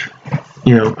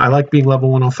like being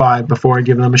level 105 before I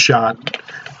give them a shot.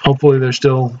 Hopefully there's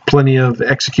still plenty of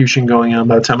execution going on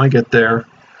by the time I get there.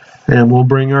 And we'll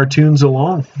bring our tunes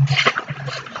along.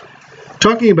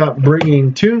 Talking about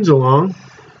bringing tunes along,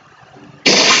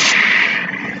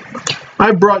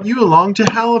 I brought you along to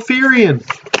Halathirion.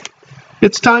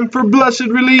 It's time for Blessed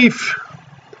Relief.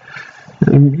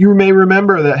 You may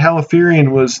remember that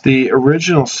Halathirion was the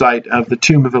original site of the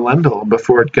Tomb of Elendil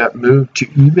before it got moved to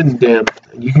Evendem.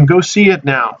 You can go see it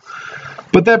now.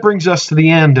 But that brings us to the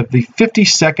end of the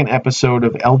 52nd episode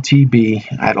of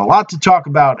LTB. I had a lot to talk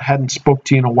about, hadn't spoke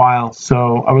to you in a while,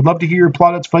 so I would love to hear your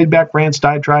plaudits, feedback, rants,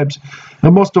 diatribes,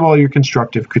 and most of all, your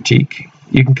constructive critique.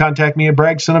 You can contact me at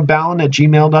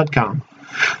bragsonofbalin@gmail.com.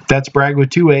 That's brag with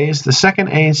 2 A's. The second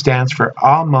A stands for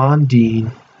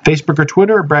Amandine. Facebook or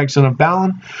Twitter at Bragson of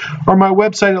Balin, or my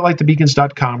website at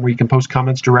lightthebeacons.com, where you can post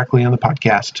comments directly on the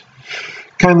podcast.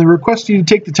 Kindly request you to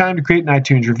take the time to create an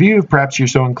iTunes review. If perhaps you're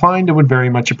so inclined, I would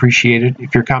very much appreciate it.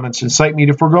 If your comments incite me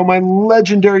to forego my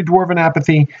legendary dwarven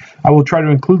apathy, I will try to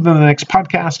include them in the next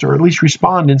podcast, or at least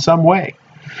respond in some way.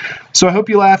 So I hope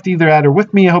you laughed either at or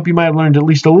with me. I hope you might have learned at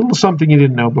least a little something you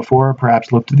didn't know before, or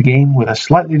perhaps looked at the game with a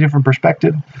slightly different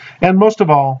perspective. And most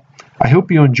of all, I hope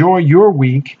you enjoy your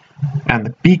week and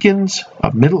the beacons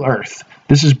of Middle-earth.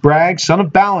 This is Brag, son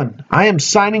of Balin. I am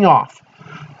signing off.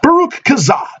 Baruch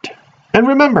Kazad. And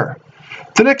remember,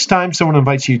 the next time someone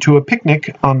invites you to a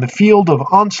picnic on the field of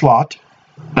onslaught,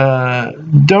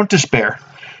 don't despair.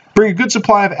 Bring a good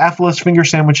supply of Athelas finger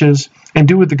sandwiches and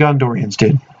do what the Gondorians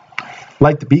did.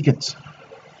 Light the beacons.